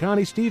Spector,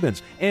 Connie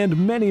Stevens,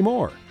 and many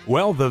more.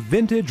 Well, the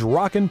Vintage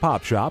Rockin'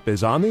 Pop Shop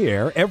is on the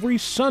air every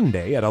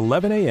Sunday at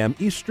 11 a.m.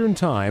 Eastern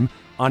Time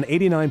on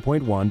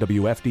 89.1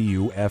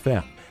 WFDU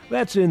FM.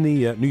 That's in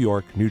the New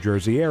York, New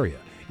Jersey area.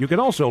 You can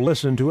also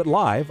listen to it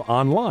live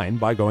online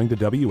by going to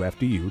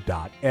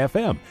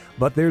WFDU.FM.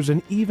 But there's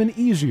an even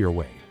easier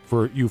way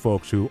for you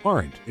folks who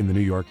aren't in the New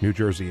York, New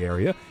Jersey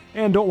area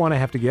and don't want to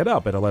have to get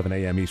up at 11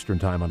 a.m. Eastern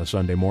Time on a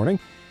Sunday morning.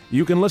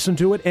 You can listen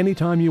to it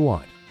anytime you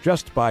want,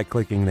 just by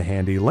clicking the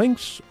handy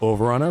links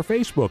over on our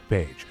Facebook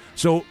page.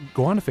 So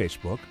go on to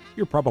Facebook.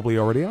 You're probably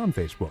already on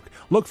Facebook.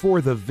 Look for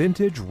the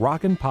Vintage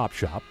Rockin' Pop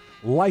Shop.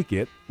 Like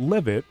it,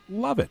 live it,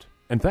 love it.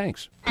 And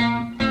thanks.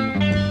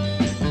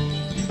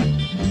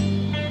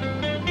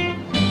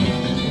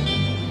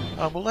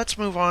 Well, let's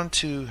move on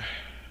to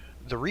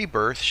the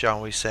rebirth,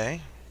 shall we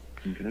say.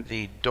 Okay.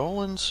 The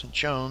Dolenz,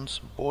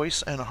 Jones,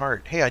 Boyce and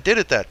Hart. Hey, I did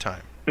it that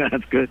time.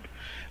 That's good.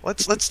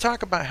 Let's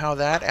talk about how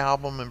that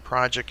album and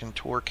project and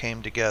tour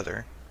came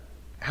together.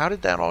 How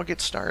did that all get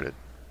started?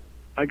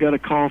 I got a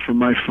call from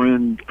my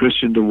friend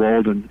Christian de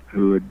Walden,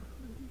 who had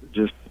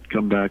just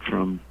come back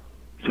from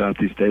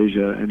Southeast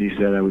Asia, and he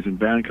said, I was in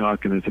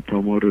Bangkok and there's a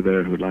promoter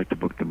there who would like to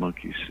book the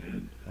Monkees.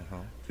 And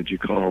could you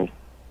call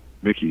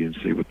Mickey and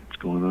see what's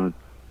going on?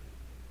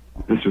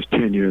 This was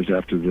 10 years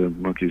after the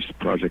Monkees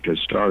project had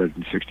started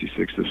in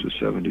 66. This was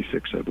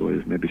 76, I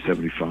believe, maybe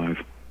 75.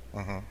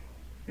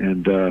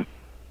 And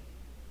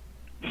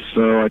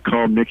so I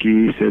called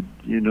Mickey. He said,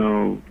 you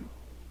know,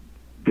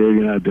 Davey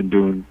and I have been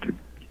doing the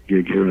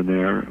gig here and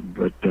there,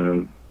 but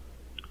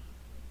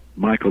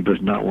Michael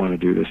does not want to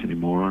do this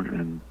anymore,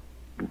 and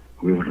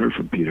we haven't heard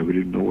from Peter. We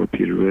didn't know where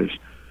Peter is.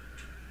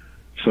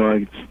 So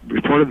I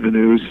reported the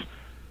news,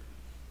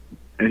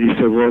 and he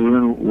said, well,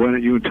 then why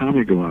don't you and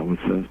Tommy go out with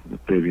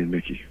Davey and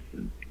Mickey?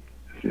 And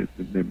I said,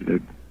 maybe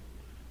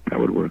that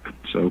would work.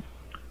 So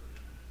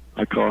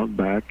I called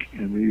back,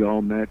 and we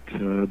all met,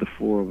 the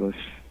four of us,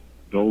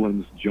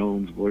 Dolenz,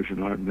 Jones, Boyce and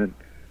Hart, and then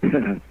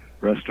a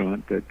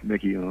restaurant that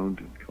Mickey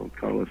owned called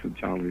Carlos and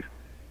Charlie's.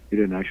 He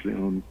didn't actually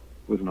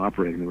wasn't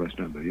operating the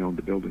restaurant, but he owned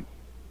the building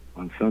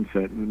on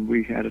Sunset, and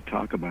we had a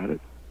talk about it.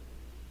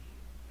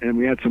 And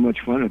we had so much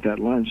fun at that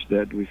lunch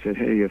that we said,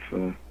 hey, if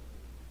the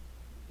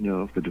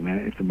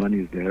money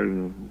is there,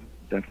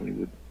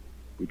 definitely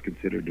would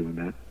consider doing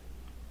that.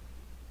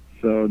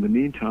 So in the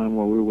meantime,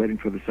 while we were waiting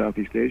for the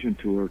Southeast Asian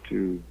tour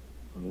to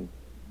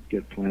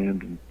get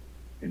planned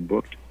and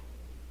booked,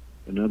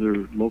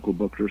 another local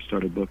booker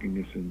started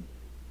booking us in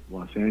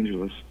Los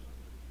Angeles.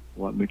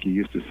 What Mickey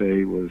used to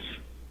say was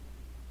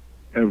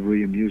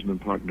every amusement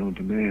park known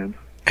to man.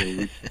 So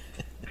we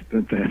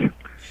spent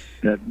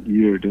that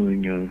year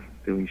doing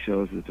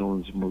shows at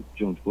Dolenz,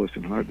 Jones, Boyce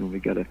and Hart, and we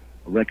got a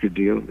record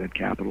deal at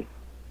Capitol,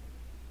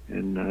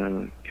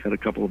 and had a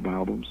couple of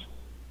albums,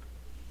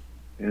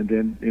 and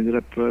then ended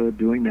up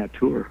doing that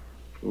tour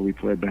where we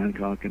played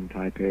Bangkok and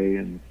Taipei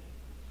and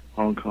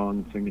Hong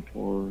Kong,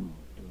 Singapore,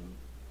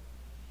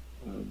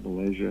 and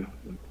Malaysia,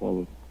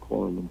 Kuala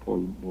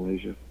Lumpur,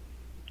 Malaysia.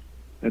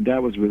 And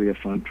that was really a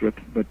fun trip.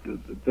 But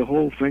the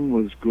whole thing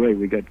was great.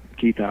 We got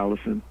Keith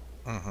Allison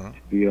to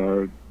be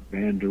our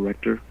band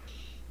director.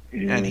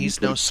 And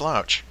he's no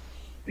slouch.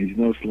 He's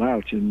no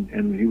slouch,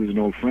 and he was an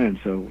old friend.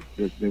 So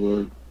there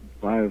were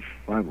five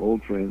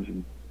old friends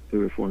and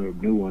 3 or 4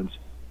 new ones.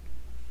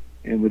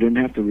 And we didn't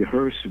have to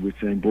rehearse. We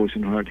sang Boyce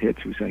and Hart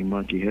hits. We sang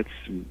Monkey hits.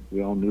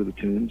 We all knew the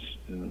tunes.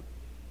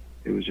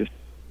 It was just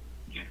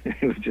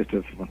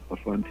a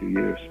fun 2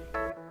 years.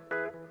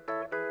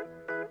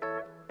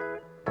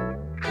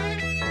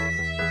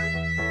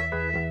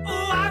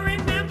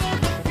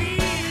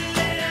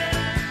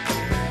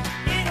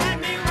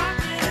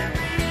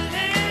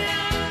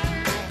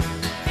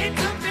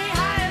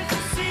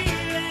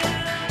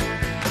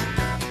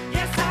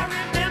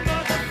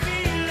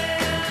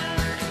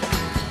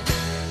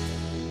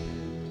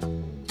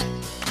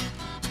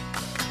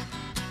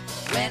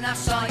 When I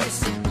saw you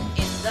sitting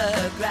in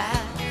the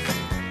grass,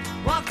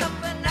 walked up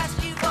and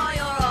asked you for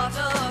your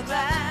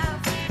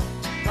autograph.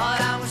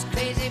 Thought I was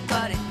crazy,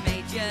 but it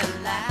made you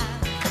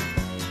laugh.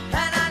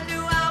 And I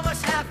knew I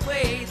was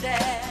halfway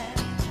there.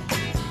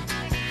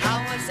 How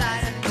was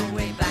I to know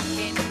way back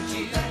in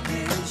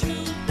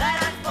June that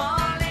I'd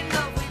fall in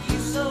love with you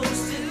so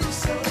soon?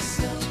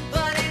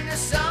 But in the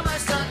summer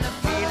sun, the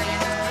feeling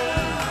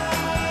grew,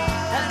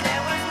 and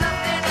there was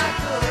nothing I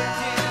could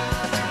do.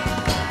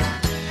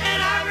 And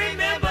I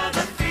remember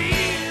the feeling.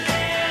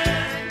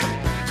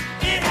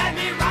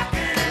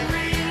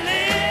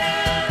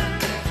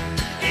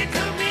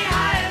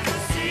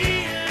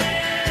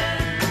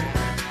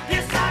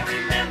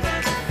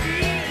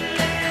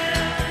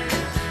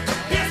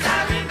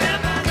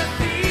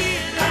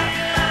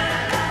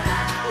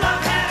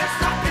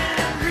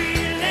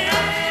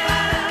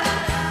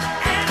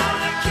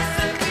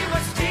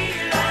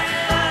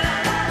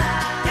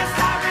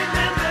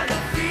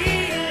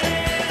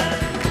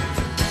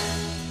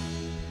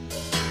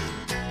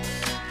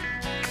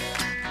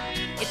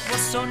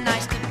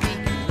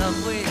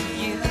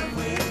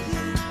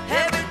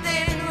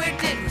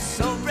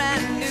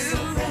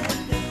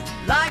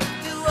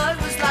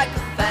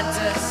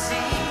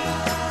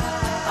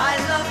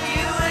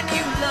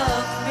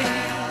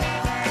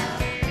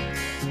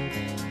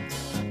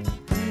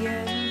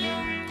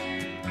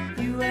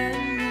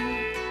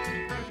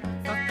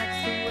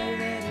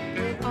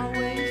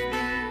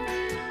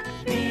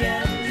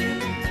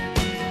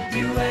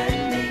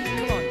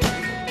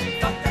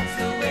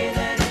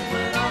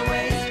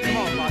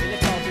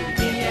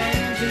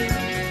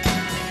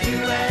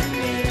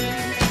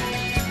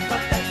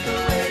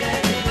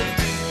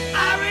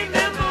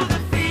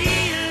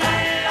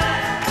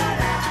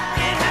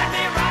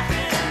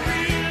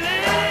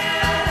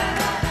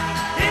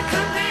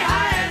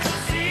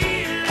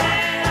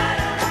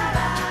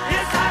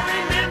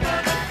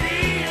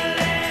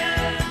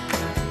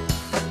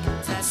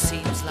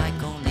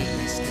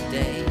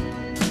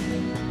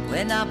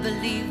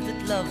 believed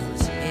that love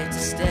was here to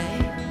stay.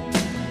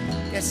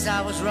 Guess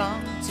I was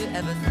wrong to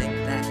ever think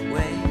that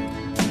way.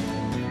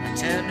 I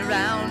turned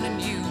around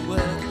and you were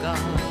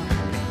gone.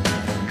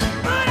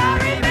 But I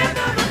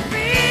remember the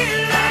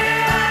feeling.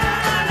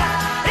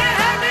 It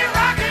had me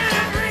rocking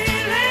and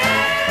reeling.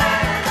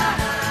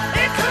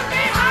 It took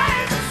me high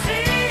as the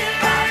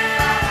ceiling.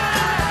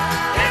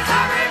 Yes,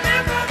 I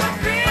remember the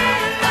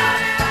feeling.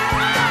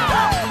 Yes,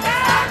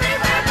 I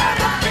remember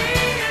the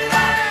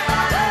feeling.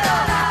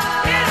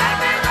 It had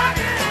me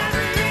rocking and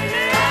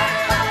reeling.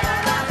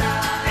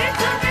 It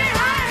took me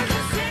high as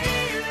the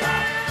ceiling.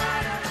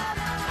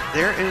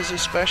 There is a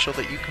special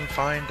that you can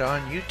find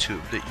on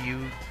YouTube that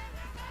you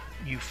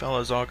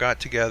fellas all got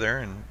together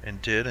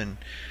and did, and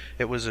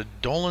it was a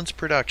Dolan's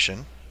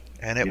production,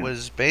 and it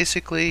was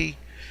basically,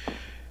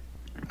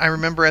 I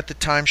remember at the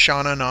time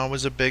Shauna Na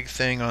was a big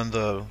thing on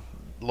the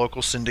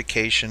local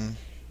syndication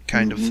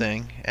kind of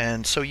thing,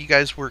 and so you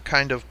guys were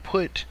kind of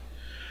put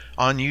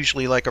on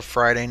usually like a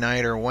Friday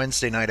night or a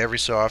Wednesday night. Every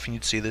so often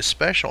you'd see this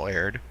special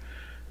aired,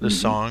 the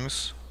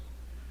songs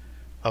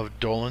of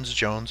Dolan's,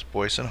 Jones,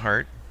 Boyce, and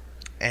Hart,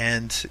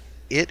 and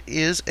it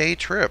is a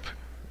trip.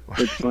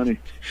 It's funny.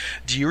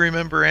 Do you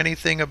remember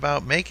anything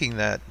about making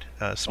that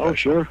special? Oh,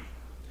 sure.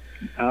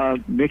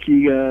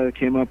 Mickey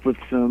came up with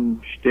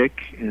some shtick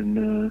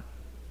and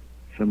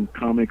some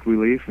comic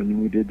relief,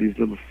 and we did these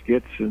little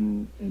skits,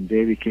 and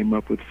Davey came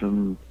up with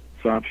some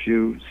soft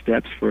shoe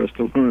steps for us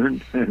to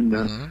learn, and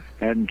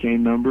hat and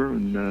cane number,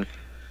 and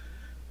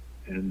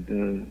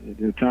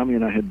Tommy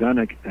and I had done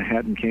a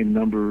hat and cane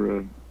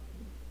number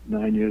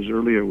 9 years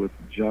earlier with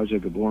Zsa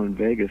Zsa Gabor in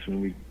Vegas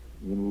when we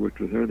worked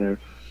with her there.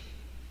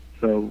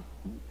 So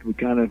we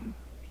kind of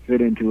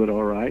fit into it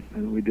all right,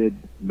 and we did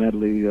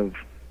medley of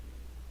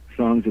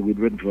songs that we'd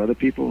written for other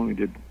people, and we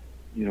did,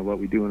 what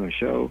we do in our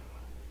show,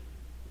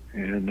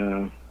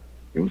 and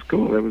it was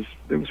cool. It was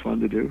fun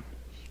to do.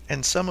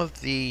 And some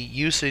of the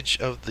usage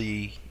of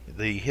the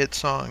hit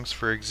songs,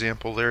 for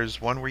example,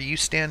 there's one where you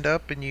stand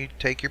up and you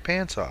take your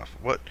pants off.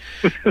 What?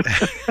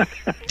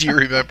 Do you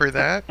remember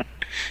that?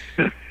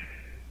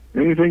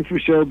 Anything for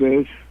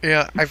showbiz.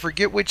 Yeah, I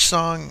forget which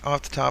song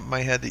off the top of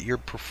my head that you're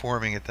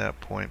performing at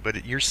that point,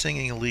 but you're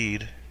singing a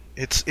lead.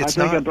 I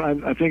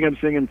think I'm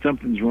singing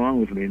Something's Wrong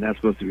With Me, and that's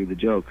supposed to be the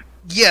joke.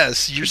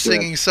 Yes, you're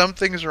singing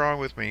Something's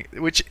Wrong With Me,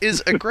 which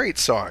is a great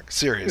song,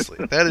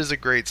 seriously. That is a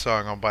great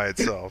song all by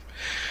itself.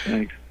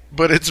 Thanks.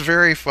 But it's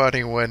very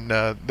funny when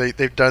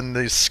they've done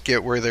this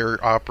skit where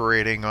they're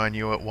operating on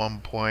you at one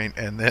point,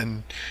 and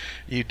then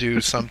you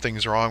do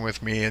Something's Wrong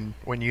With Me, and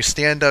when you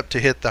stand up to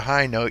hit the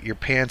high note, your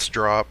pants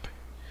drop,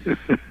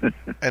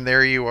 and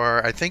there you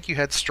are. I think you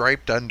had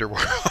striped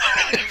underwear.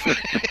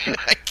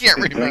 I can't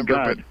remember,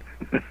 Thank God.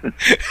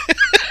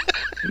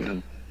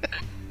 but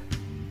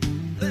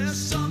There's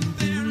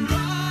something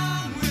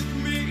wrong with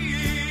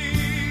me.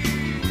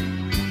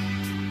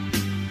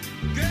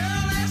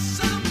 Girl, there's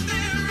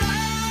something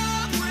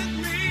wrong with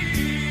me.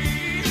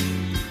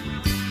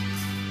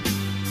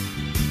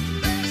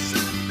 There's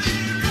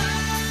something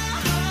wrong.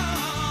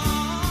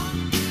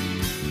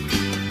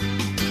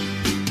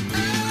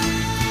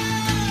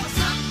 There's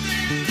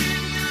something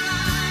in your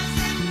eyes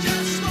that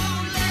just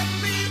won't let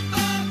me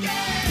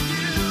forget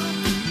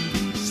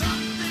you.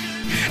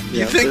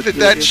 Something. you think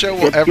that show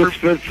will ever...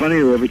 It gets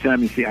funnier every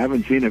time you see. I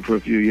haven't seen it for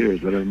a few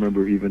years, but I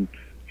remember even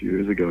a few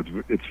years ago.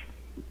 It's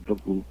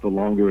the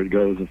longer it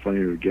goes, the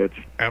funnier it gets.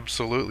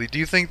 Absolutely. Do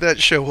you think that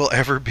show will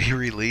ever be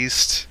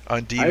released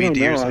on DVD I don't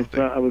know. or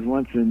something? I was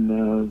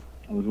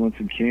once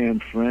in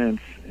Cannes,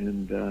 France,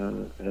 and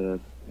at a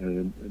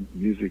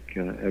music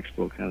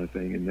expo kind of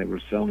thing, and they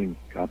were selling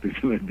copies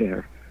of it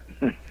there.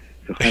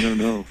 So I don't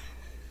know.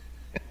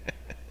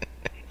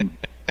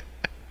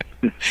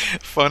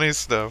 Funny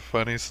stuff.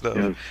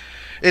 Yeah.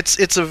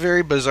 It's a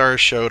very bizarre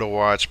show to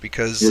watch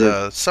because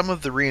some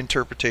of the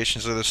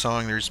reinterpretations of the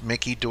song, there's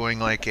Mickey doing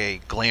like a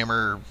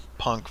glamour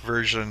punk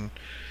version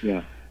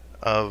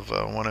of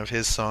one of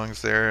his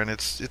songs there, and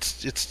it's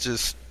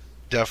just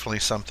definitely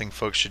something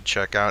folks should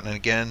check out. And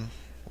again,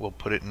 we'll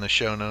put it in the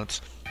show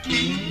notes.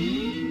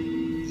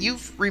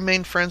 You've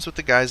remained friends with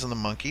the guys in the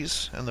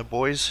Monkees, and the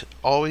boys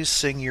always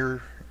sing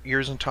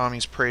yours and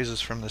Tommy's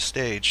praises from the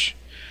stage.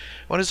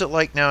 What is it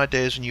like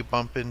nowadays when you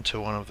bump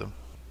into one of them?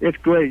 It's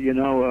great.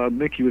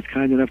 Mickey was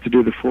kind enough to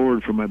do the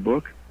foreword for my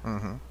book,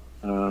 Psychedelic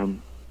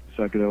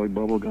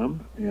Bubblegum,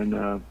 and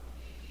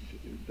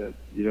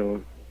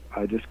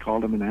I just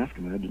called him and asked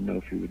him. I didn't know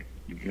if he would.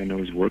 I know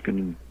he's working,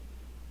 and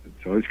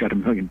so he's got a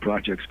million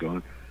projects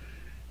going.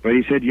 But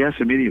he said yes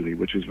immediately,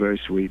 which was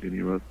very sweet, and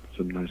he wrote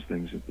some nice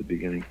things at the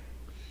beginning.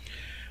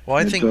 Well,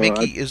 I think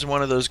Mickey is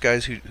one of those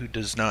guys who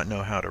does not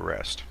know how to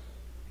rest.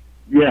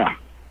 Yeah,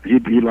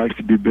 he likes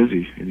to be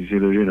busy, and he's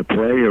either in a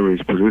play or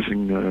he's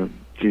producing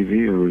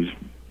TV or he's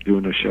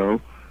doing a show.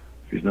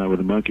 If he's not with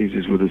the Monkees,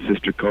 he's with his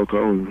sister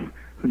Coco, who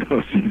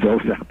knows he's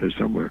always out there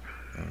somewhere.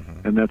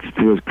 And that's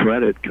to his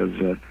credit,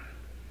 because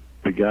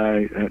the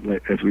guy,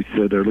 as we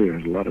said earlier,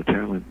 has a lot of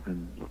talent,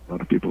 and a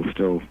lot of people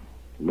still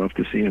love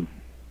to see him.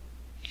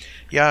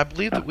 Yeah, I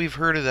believe that we've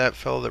heard of that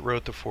fellow that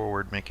wrote the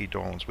foreword, Mickey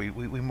Dolenz.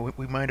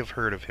 We might have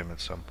heard of him at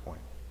some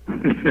point.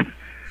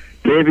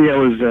 Davey, I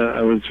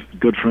was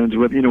good friends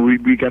with. You know,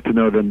 we got to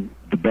know them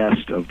the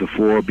best of the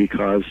four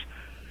because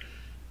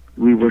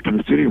we worked in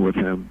the studio with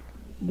him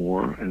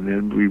more, and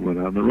then we went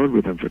on the road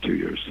with him for 2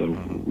 years. So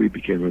we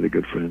became really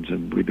good friends,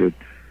 and we did,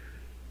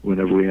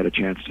 whenever we had a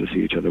chance to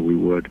see each other, we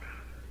would.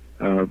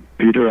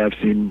 Peter, I've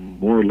seen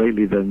more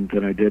lately than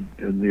I did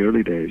in the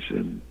early days,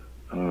 and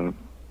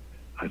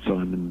I saw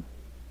him in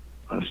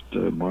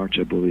last March,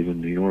 I believe,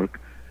 in New York,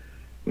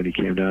 when he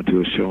came down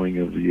to a showing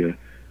of the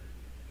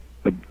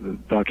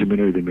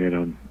documentary they made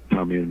on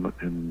Tommy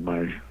and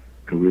my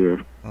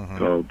career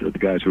called The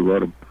Guys Who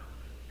Wrote 'Em.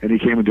 And he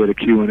came and did a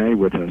Q&A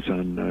with us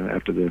on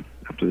after the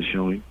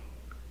showing.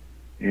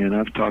 And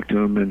I've talked to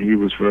him, and he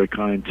was very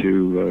kind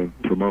to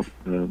promote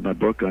my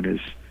book on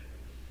his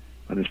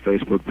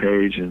Facebook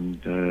page,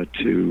 and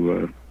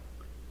to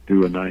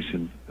do a nice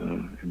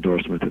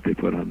endorsement that they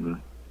put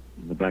on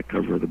the back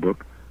cover of the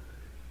book.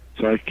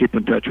 So I keep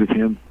in touch with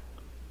him.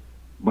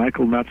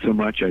 Michael, not so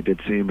much. I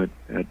did see him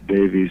at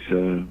Davies'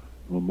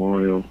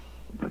 memorial.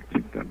 I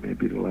think that may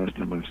be the last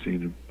time I've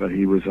seen him. But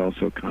he was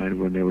also kind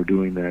when they were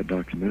doing that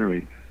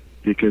documentary,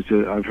 because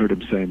I've heard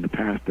him say in the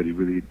past that he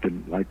really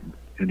didn't like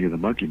any of the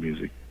Monkey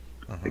music,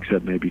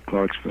 except maybe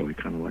Clarksville. He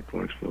kind of liked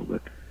Clarksville,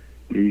 but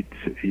he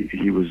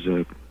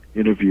was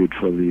interviewed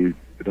for the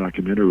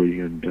documentary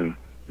and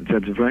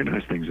said some very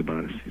nice things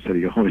about us. He said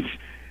he always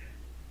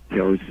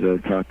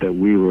thought that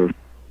we were,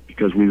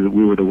 because we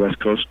were the West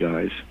Coast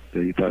guys,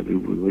 that he thought we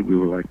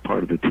were like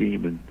part of the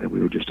team, and that we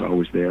were just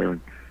always there.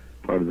 And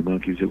part of the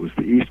Monkees, it was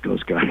the East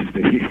Coast guys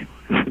that he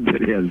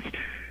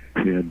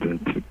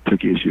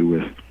took issue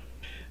with,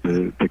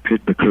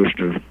 the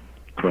Kirshner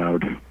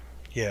crowd.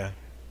 Yeah.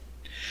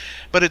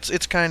 But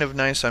it's kind of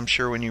nice, I'm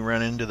sure, when you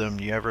run into them,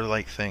 you ever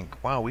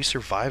think, wow, we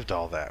survived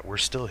all that. We're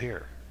still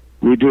here.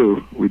 We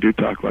do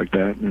talk like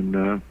that,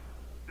 and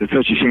it's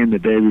such a shame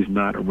that Davey's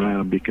not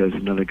around, because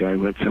another guy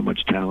who had so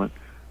much talent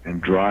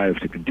and drive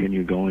to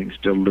continue going,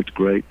 still looked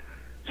great,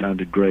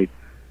 sounded great,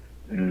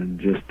 and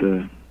just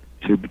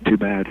too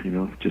bad,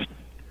 just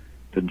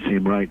didn't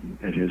seem right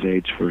at his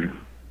age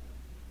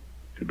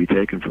to be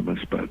taken from us,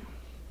 but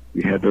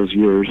we had those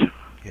years.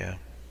 Yeah.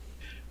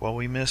 Well,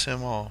 we miss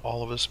him all.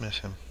 All of us miss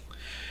him.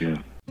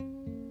 Yeah.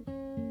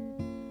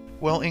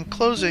 Well, in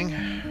closing,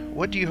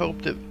 what do you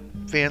hope that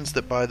fans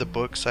that buy the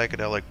book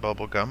Psychedelic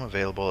Bubblegum,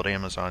 available at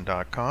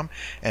Amazon.com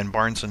and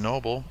Barnes &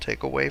 Noble,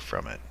 take away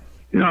from it?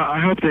 I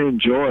hope they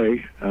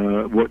enjoy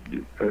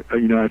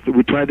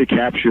we tried to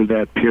capture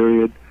that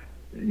period.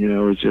 It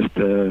was just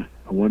a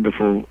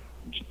wonderful,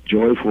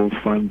 joyful,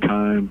 fun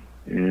time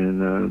in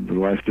the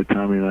life that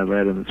Tommy and I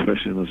led, and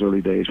especially in those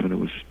early days when it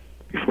was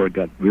before it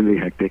got really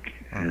hectic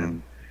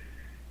and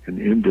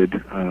ended,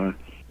 or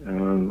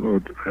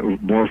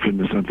morphed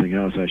into something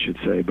else, I should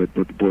say. But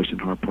the Boyce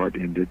and Hart part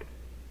ended.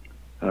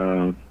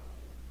 I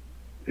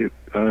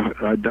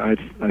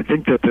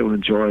think that they'll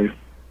enjoy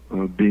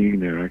being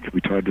there.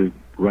 We tried to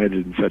write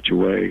it in such a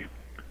way.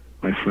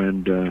 My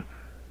friend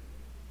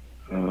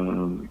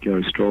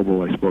Gary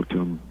Strobel, I spoke to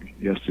him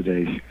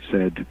yesterday,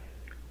 said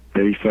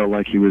that he felt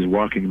like he was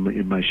walking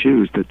in my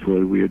shoes, that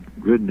we had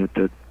written it,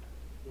 that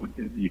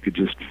you could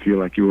just feel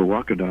like you were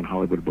walking down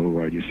Hollywood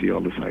Boulevard. You see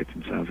all the sights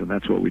and sounds, and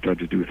that's what we tried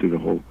to do through the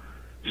whole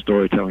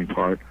storytelling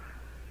part.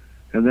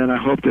 And then I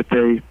hope that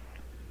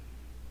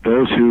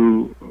those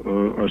who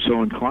are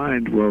so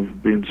inclined will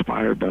be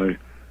inspired by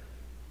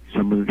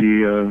some of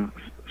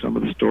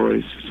the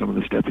stories, some of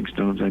the stepping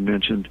stones I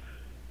mentioned,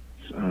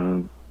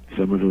 some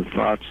of the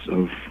thoughts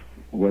of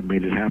what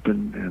made it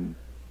happen,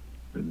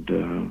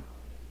 and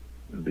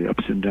the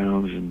ups and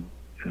downs, and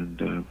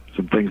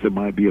some things that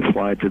might be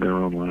applied to their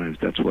own lives.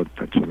 That's what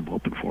I'm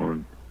hoping for.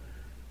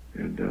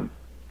 And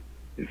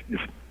if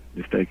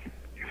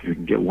you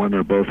can get one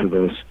or both of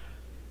those,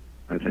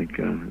 I think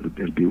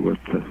it'll be worth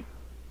the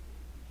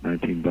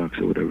 $19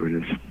 or whatever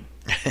it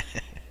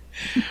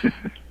is.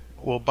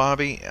 Well,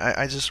 Bobby,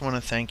 I just want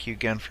to thank you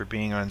again for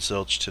being on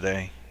Zilch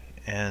today.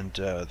 And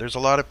there's a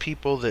lot of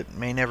people that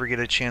may never get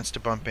a chance to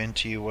bump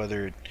into you,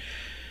 whether it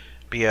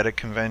be at a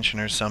convention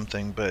or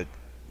something, but,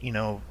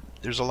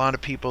 there's a lot of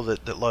people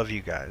that love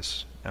you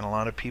guys, and a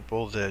lot of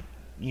people that,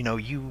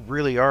 you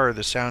really are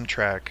the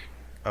soundtrack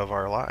of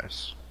our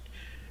lives.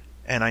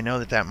 And I know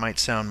that might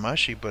sound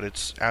mushy, but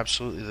it's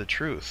absolutely the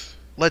truth.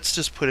 Let's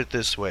just put it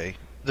this way.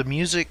 The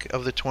music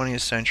of the 20th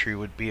century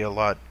would be a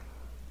lot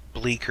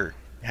bleaker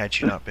had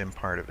you not been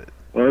part of it.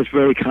 Well, it's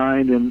very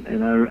kind,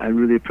 and I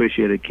really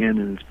appreciate it, Ken,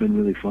 and it's been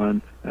really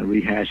fun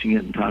rehashing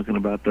it and talking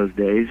about those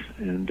days,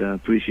 and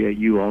appreciate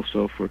you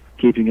also for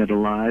keeping it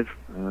alive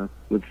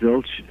with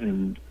Zilch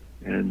and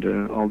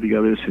all the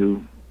others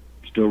who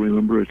still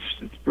remember.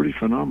 It's pretty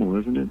phenomenal,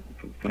 isn't it?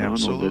 Phenomenal.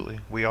 Absolutely.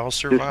 We all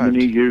survived.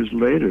 This many years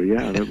later,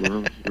 yeah, that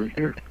we're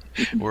here.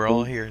 We're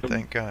all here,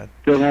 thank God.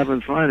 Still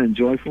having fun and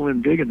joyful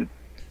and digging it.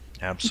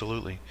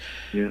 Absolutely.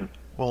 Yeah.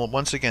 Well,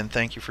 once again,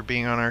 thank you for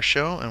being on our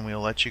show, and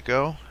we'll let you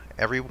go.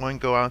 Everyone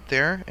go out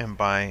there and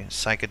buy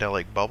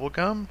Psychedelic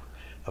Bubblegum.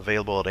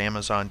 available at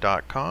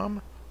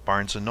Amazon.com,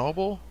 Barnes &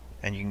 Noble,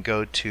 and you can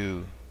go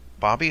to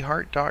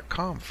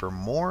bobbyhart.com for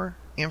more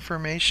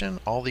information,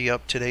 all the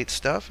up-to-date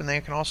stuff, and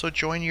they can also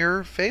join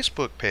your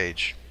Facebook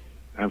page.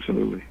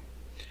 Absolutely.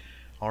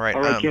 All right.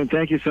 All right, Ken,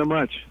 thank you so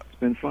much. It's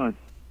been fun.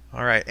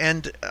 All right,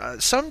 and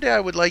someday I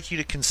would like you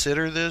to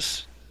consider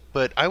this,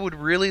 but I would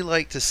really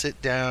like to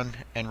sit down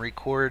and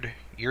record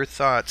your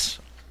thoughts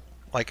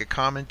like a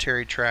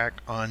commentary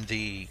track on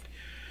the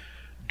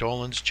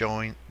Dolenz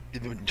Jones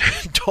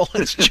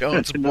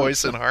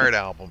Boyce and Hart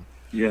album.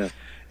 Yeah.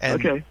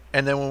 And, okay.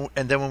 And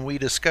then when we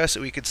discuss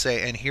it, we could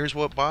say, and here's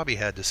what Bobby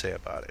had to say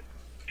about it.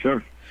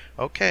 Sure.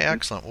 Okay,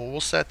 excellent. Well,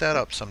 we'll set that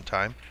up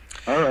sometime.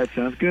 All right,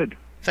 sounds good.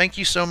 Thank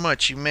you so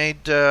much. You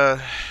made a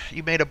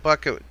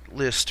bucket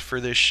list for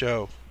this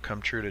show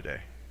come true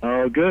today.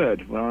 Oh,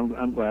 good. Well,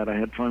 I'm glad. I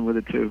had fun with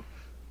it too.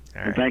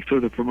 All and right. thanks for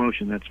the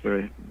promotion. That's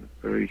very,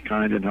 very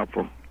kind and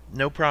helpful.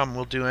 No problem.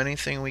 We'll do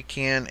anything we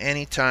can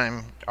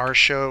anytime. Our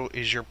show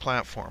is your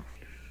platform.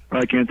 All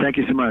right, Ken. Thank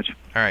you so much.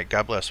 All right.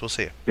 God bless. We'll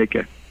see you. Take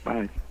care.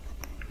 Bye.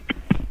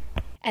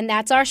 And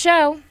that's our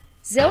show.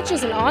 Zilch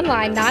is an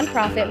online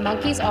nonprofit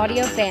Monkeys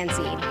audio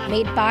fanzine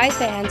made by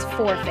fans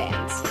for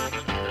fans.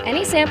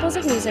 Any samples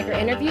of music or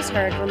interviews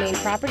heard remain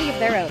property of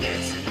their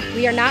owners.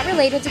 We are not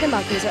related to the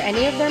Monkeys or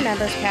any of their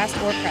members past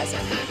or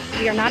present.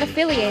 We are not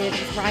affiliated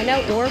with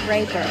Rhino or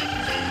Ray Burke.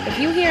 If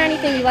you hear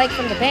anything you like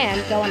from the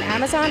band, go on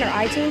Amazon or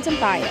iTunes and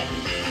buy it.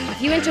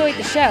 If you enjoyed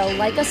the show,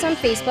 like us on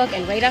Facebook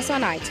and rate us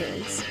on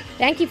iTunes.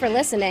 Thank you for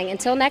listening.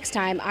 Until next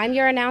time, I'm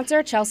your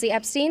announcer, Chelsea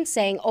Epstein,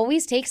 saying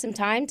always take some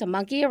time to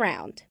monkey around.